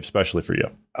I saved specially for you.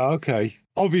 Okay.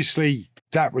 Obviously,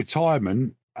 that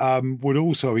retirement would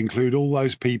also include all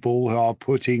those people who are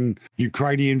putting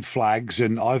Ukrainian flags,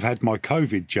 and I've had my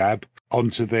COVID jab,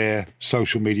 onto their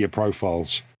social media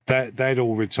profiles. They'd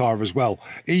all retire as well.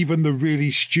 Even the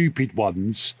really stupid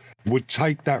ones would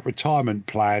take that retirement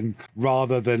plan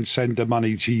rather than send the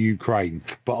money to Ukraine.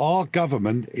 But our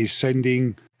government is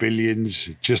sending billions,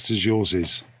 just as yours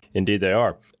is. Indeed, they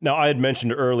are. Now, I had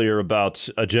mentioned earlier about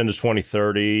Agenda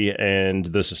 2030 and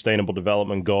the Sustainable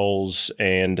Development Goals,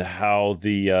 and how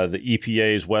the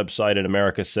EPA's website in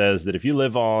America says that if you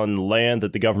live on land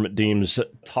that the government deems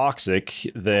toxic,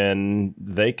 then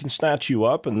they can snatch you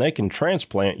up and they can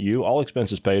transplant you, all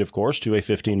expenses paid, of course, to a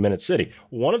 15-minute city.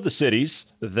 One of the cities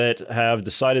that have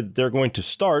decided that they're going to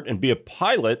start and be a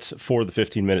pilot for the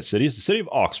 15-minute city is the city of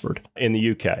Oxford in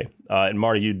the UK. And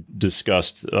Marty, you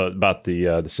discussed about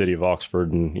the city of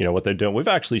Oxford and what they're doing. We've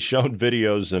actually shown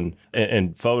videos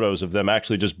and photos of them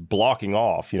actually just blocking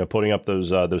off, putting up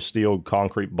those steel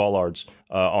concrete bollards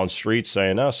on streets,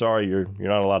 saying, "No, sorry, you're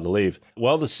not allowed to leave."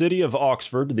 Well, the city of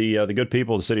Oxford, the good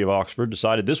people of the city of Oxford,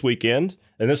 decided this weekend,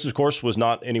 and this of course was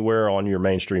not anywhere on your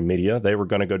mainstream media. They were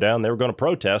going to go down. They were going to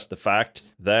protest the fact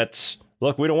that,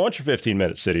 look, we don't want your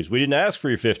 15-minute cities. We didn't ask for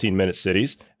your 15-minute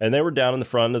cities. And they were down in the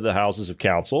front of the Houses of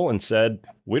Council and said,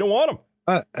 we don't want them.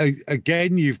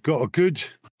 Again, you've got a good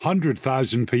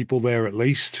 100,000 people there at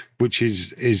least, which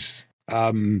is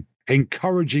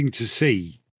encouraging to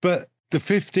see. But the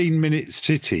 15-minute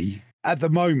city, at the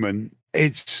moment,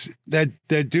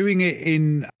 they're doing it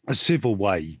in a civil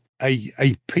way,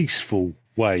 a peaceful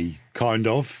way, kind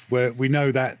of, where we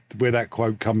know that where that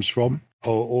quote comes from.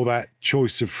 Or that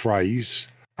choice of phrase,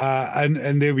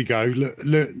 and there we go.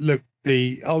 Look.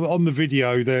 On the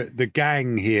video, the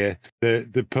gang here,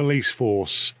 the police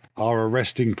force are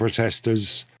arresting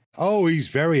protesters. Oh, he's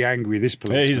very angry. This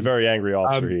policeman. Yeah, he's a very angry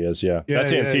officer. He is. Yeah,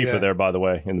 that's Antifa there, by the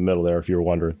way, in the middle there. If you were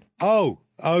wondering. Oh,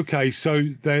 okay. So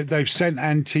they've sent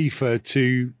Antifa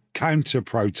to counter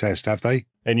protest, have they?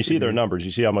 And you see their numbers. You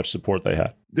see how much support they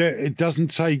had. It doesn't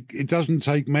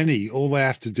take many. All they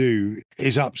have to do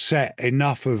is upset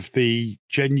enough of the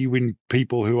genuine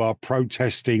people who are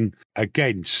protesting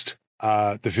against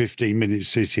the 15-minute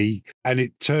city, and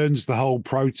it turns the whole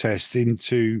protest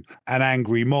into an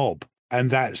angry mob.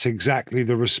 And that's exactly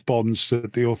the response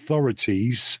that the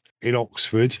authorities in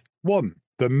Oxford want.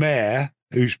 The mayor,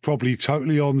 who's probably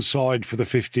totally on side for the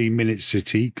 15-minute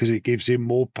city because it gives him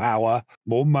more power,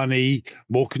 more money,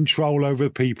 more control over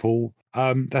people.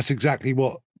 That's exactly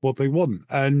what they want.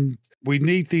 And we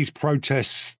need these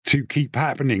protests to keep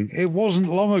happening. It wasn't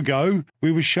long ago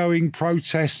we were showing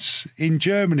protests in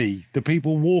Germany, the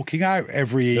people walking out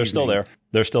every evening.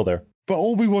 They're still there. But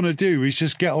all we want to do is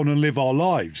just get on and live our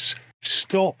lives.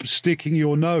 Stop sticking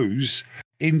your nose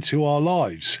into our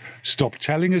lives. Stop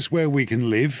telling us where we can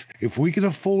live. If we can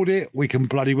afford it, we can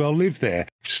bloody well live there.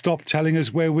 Stop telling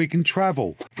us where we can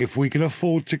travel. If we can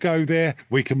afford to go there,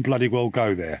 we can bloody well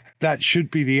go there. That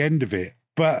should be the end of it.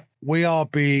 But we are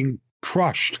being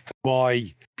crushed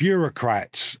by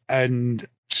bureaucrats and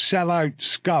sellout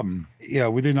scum,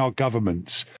 within our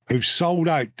governments who've sold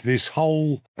out this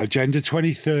whole Agenda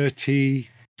 2030,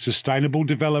 Sustainable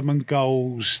Development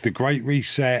Goals, the Great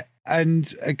Reset.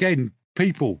 And again,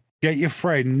 people, get your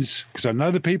friends, because I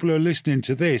know the people who are listening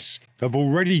to this have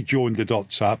already joined the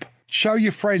dots up. Show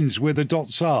your friends where the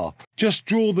dots are. Just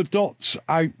draw the dots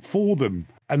out for them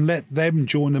and let them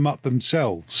join them up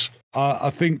themselves. I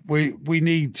think we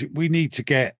need to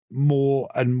get more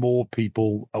and more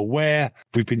people aware.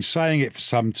 We've been saying it for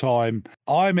some time.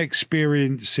 I'm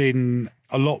experiencing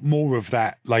a lot more of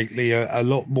that lately. A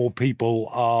lot more people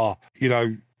are,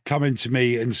 coming to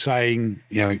me and saying,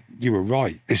 you were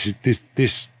right.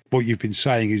 This what you've been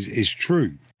saying is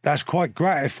true. That's quite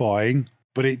gratifying,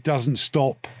 but it doesn't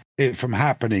stop it from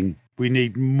happening. We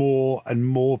need more and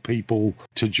more people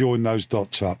to join those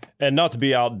dots up. And not to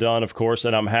be outdone, of course,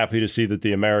 and I'm happy to see that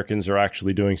the Americans are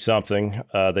actually doing something.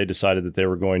 They decided that they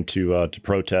were going to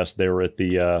protest. They were at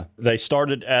they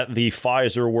started at the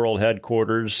Pfizer World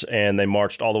Headquarters, and they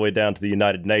marched all the way down to the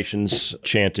United Nations,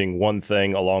 chanting one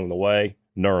thing along the way: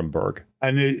 Nuremberg.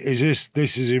 And is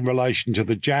this is in relation to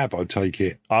the jab, I take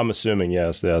it? I'm assuming,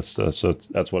 yes. That's what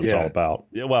it's all about.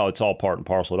 Well, it's all part and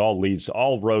parcel.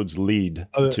 All roads lead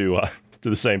to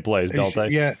the same place, don't they?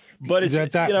 Yeah. But it's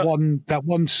that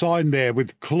one sign there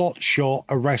with clot shot,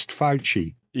 arrest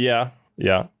Fauci. Yeah.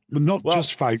 But not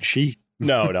just Fauci.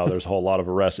 No, there's a whole lot of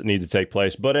arrests that need to take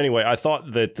place. But anyway, I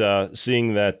thought that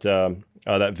seeing that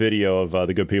video of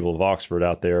the good people of Oxford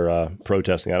out there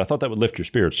protesting that, I thought that would lift your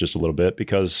spirits just a little bit,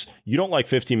 because you don't like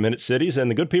 15-minute cities, and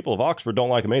the good people of Oxford don't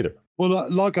like them either.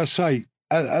 Well, like I say,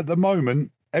 at the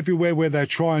moment, everywhere where they're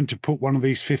trying to put one of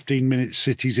these 15-minute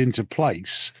cities into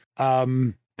place,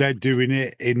 they're doing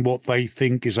it in what they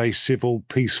think is a civil,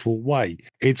 peaceful way.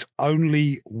 It's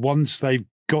only once they've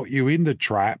got you in the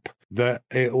trap that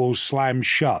it will slam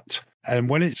shut. And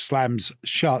when it slams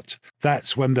shut,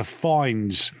 that's when the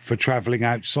fines for travelling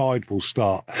outside will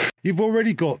start. You've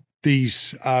already got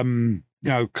these,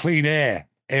 clean air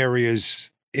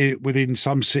areas within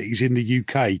some cities in the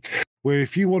UK, where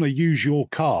if you want to use your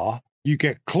car, you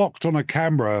get clocked on a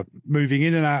camera moving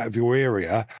in and out of your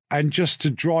area, and just to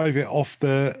drive it off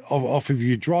of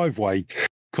your driveway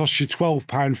costs you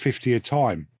 £12.50 a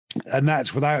time. And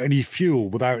that's without any fuel,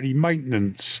 without any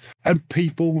maintenance. And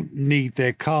people need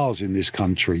their cars in this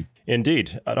country.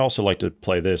 Indeed. I'd also like to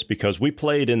play this, because we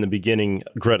played in the beginning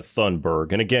Greta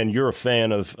Thunberg. And again, you're a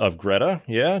fan of Greta.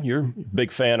 Yeah, you're a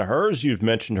big fan of hers. You've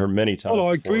mentioned her many times. Well,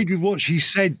 I agreed with what she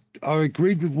said. I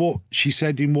agreed with what she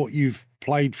said in what you've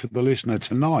played for the listener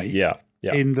tonight. Yeah.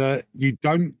 In that you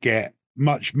don't get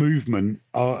much movement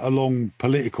along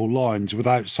political lines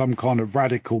without some kind of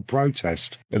radical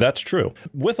protest. That's true.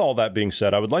 With all that being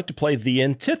said, I would like to play the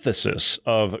antithesis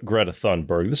of Greta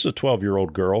Thunberg. This is a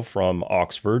 12-year-old girl from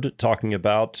Oxford talking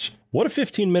about what a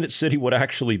 15-minute city would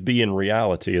actually be in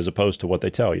reality, as opposed to what they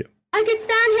tell you. I could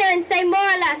stand here and say more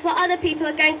or less what other people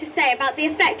are going to say about the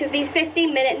effect of these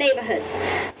 15-minute neighbourhoods,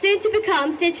 soon to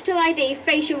become digital ID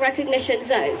facial recognition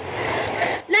zones.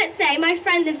 Let's say my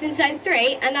friend lives in Zone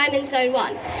 3 and I'm in Zone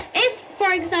 1. If,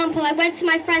 for example, I went to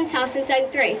my friend's house in Zone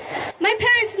 3, my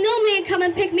parents normally come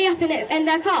and pick me up in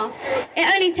their car. It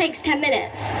only takes 10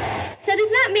 minutes. So does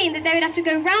that mean that they would have to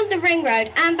go round the ring road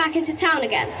and back into town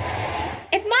again?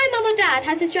 If my mum or dad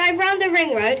had to drive round the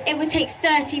ring road, it would take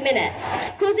 30 minutes,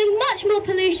 causing much more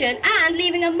pollution and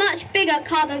leaving a much bigger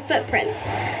carbon footprint.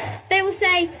 They will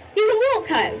say, you can walk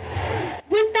home.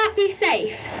 Would that be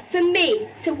safe for me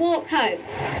to walk home?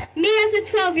 Me as a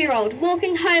 12-year-old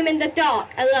walking home in the dark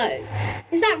alone.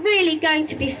 Is that really going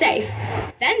to be safe?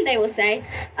 Then they will say,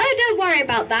 oh, don't worry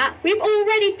about that. We've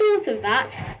already thought of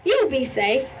that. You'll be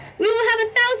safe. We will have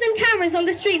 1,000 cameras on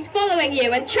the streets following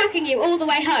you and tracking you all the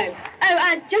way home.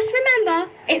 Oh, just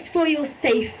remember, it's for your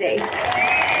safety.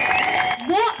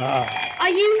 What? Are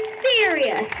you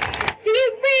serious? Do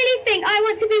you really think I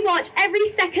want to be watched every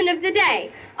second of the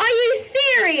day? Are you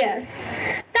serious?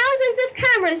 Thousands of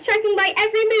cameras tracking my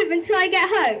every move until I get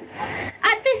home.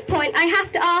 At this point, I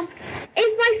have to ask,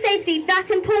 is my safety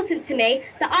that important to me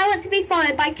that I want to be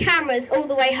followed by cameras all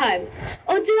the way home?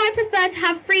 Or do I prefer to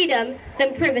have freedom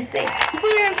than privacy? For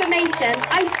your information,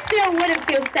 I still wouldn't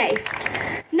feel safe.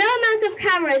 No amount of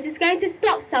cameras is going to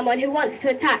stop someone who wants to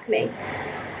attack me.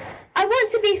 I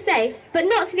want to be safe, but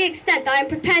not to the extent that I am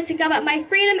prepared to give up my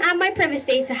freedom and my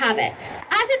privacy to have it.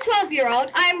 As a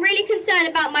 12-year-old, I am really concerned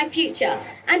about my future.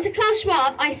 And to Klaus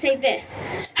Schwab, I say this.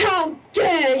 How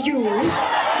dare you!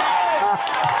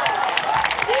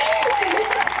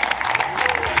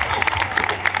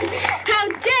 How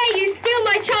dare you steal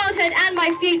my childhood and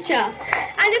my future,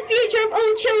 and the future of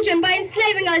all children by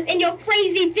enslaving us in your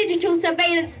crazy digital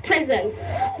surveillance prison.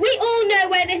 We all know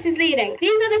where this is leading.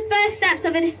 These are the first steps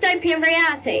of a dystopian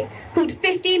reality called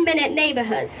 15-minute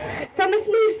neighbourhoods. From a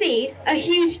small seed, a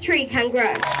huge tree can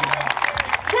grow.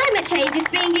 Climate change is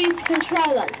being used to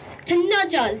control us, to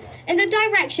nudge us in the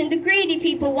direction the greedy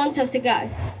people want us to go.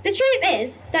 The truth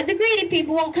is that the greedy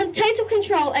people want total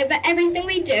control over everything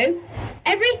we do,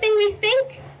 everything we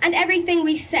think, and everything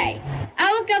we say.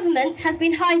 Our government has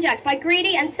been hijacked by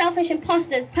greedy and selfish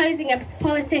imposters posing as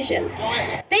politicians.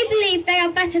 They believe they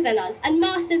are better than us and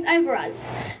masters over us.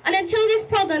 And until this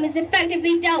problem is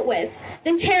effectively dealt with,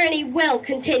 the tyranny will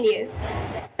continue.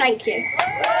 Thank you.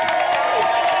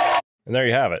 And there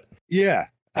you have it. Yeah.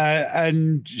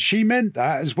 And she meant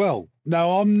that as well.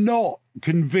 Now, I'm not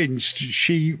convinced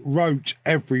she wrote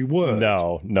every word.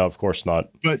 No, of course not.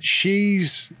 But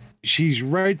she's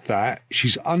read that,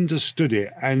 she's understood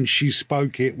it, and she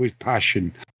spoke it with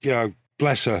passion. You know,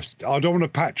 bless her. I don't want to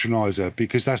patronize her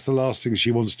because that's the last thing she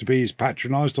wants to be is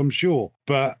patronized, I'm sure.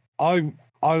 But I'm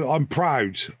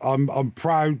proud. I'm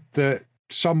proud that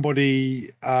somebody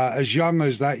as young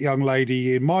as that young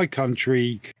lady in my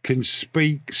country can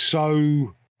speak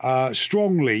so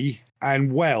strongly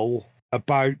and well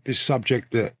about this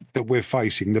subject that we're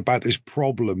facing, about this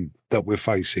problem that we're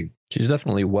facing. She's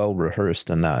definitely well rehearsed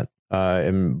in that.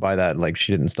 And by that, like,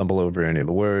 she didn't stumble over any of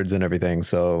the words and everything.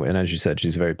 So, and as you said,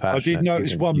 she's very passionate. I did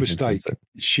notice one mistake.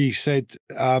 She said,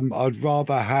 I'd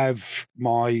rather have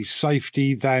my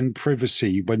safety than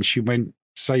privacy when she went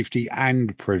safety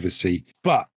and privacy.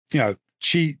 But, you know,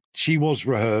 she was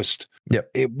rehearsed.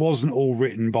 Yep. It wasn't all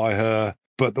written by her,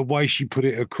 but the way she put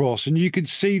it across, and you could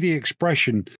see the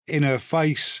expression in her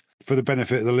face for the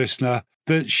benefit of the listener,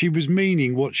 that she was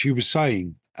meaning what she was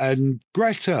saying. And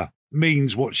Greta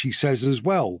means what she says as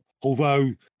well.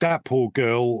 Although that poor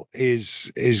girl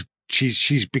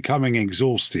she's becoming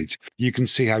exhausted. You can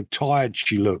see how tired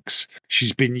she looks.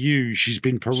 She's been used. She's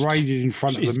been paraded in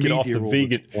front of the media all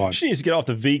the time. She needs to get off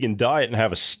the vegan diet and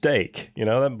have a steak. You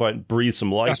know, that might breathe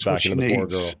some life back into the poor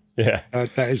girl. Yeah.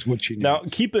 That is what she needs. Now,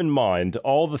 keep in mind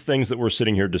all the things that we're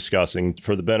sitting here discussing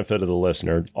for the benefit of the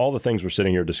listener, all the things we're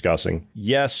sitting here discussing.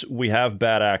 Yes, we have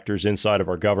bad actors inside of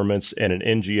our governments and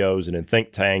in NGOs and in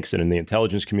think tanks and in the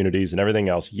intelligence communities and everything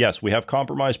else. Yes, we have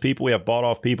compromised people. We have bought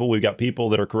off people. We've got people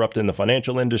that are corrupt in the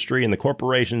financial industry and the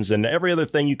corporations and every other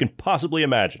thing you can possibly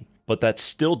imagine. But that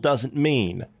still doesn't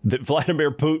mean that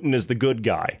Vladimir Putin is the good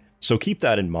guy. So keep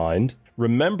that in mind.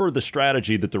 Remember the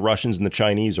strategy that the Russians and the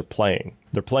Chinese are playing.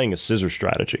 They're playing a scissor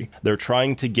strategy. They're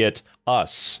trying to get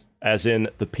us, as in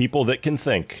the people that can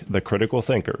think, the critical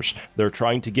thinkers. They're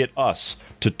trying to get us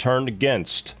to turn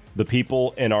against the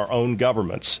people in our own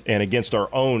governments and against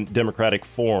our own democratic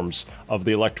forms of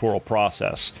the electoral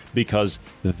process, because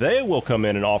they will come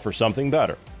in and offer something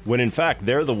better, when in fact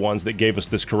they're the ones that gave us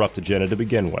this corrupt agenda to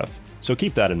begin with. So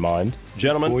keep that in mind.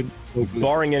 Gentlemen,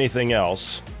 barring anything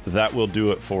else, that will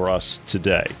do it for us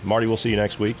today. Marty, we'll see you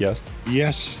next week, yes?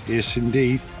 Yes,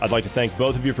 indeed. I'd like to thank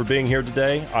both of you for being here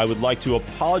today. I would like to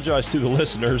apologize to the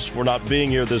listeners for not being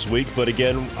here this week, but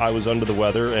again, I was under the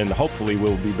weather, and hopefully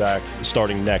we'll be back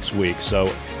starting next week. So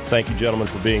thank you, gentlemen,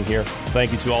 for being here.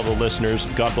 Thank you to all the listeners.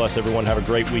 God bless everyone. Have a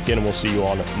great weekend, and we'll see you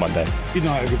on Monday. Good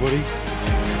night,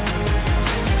 everybody.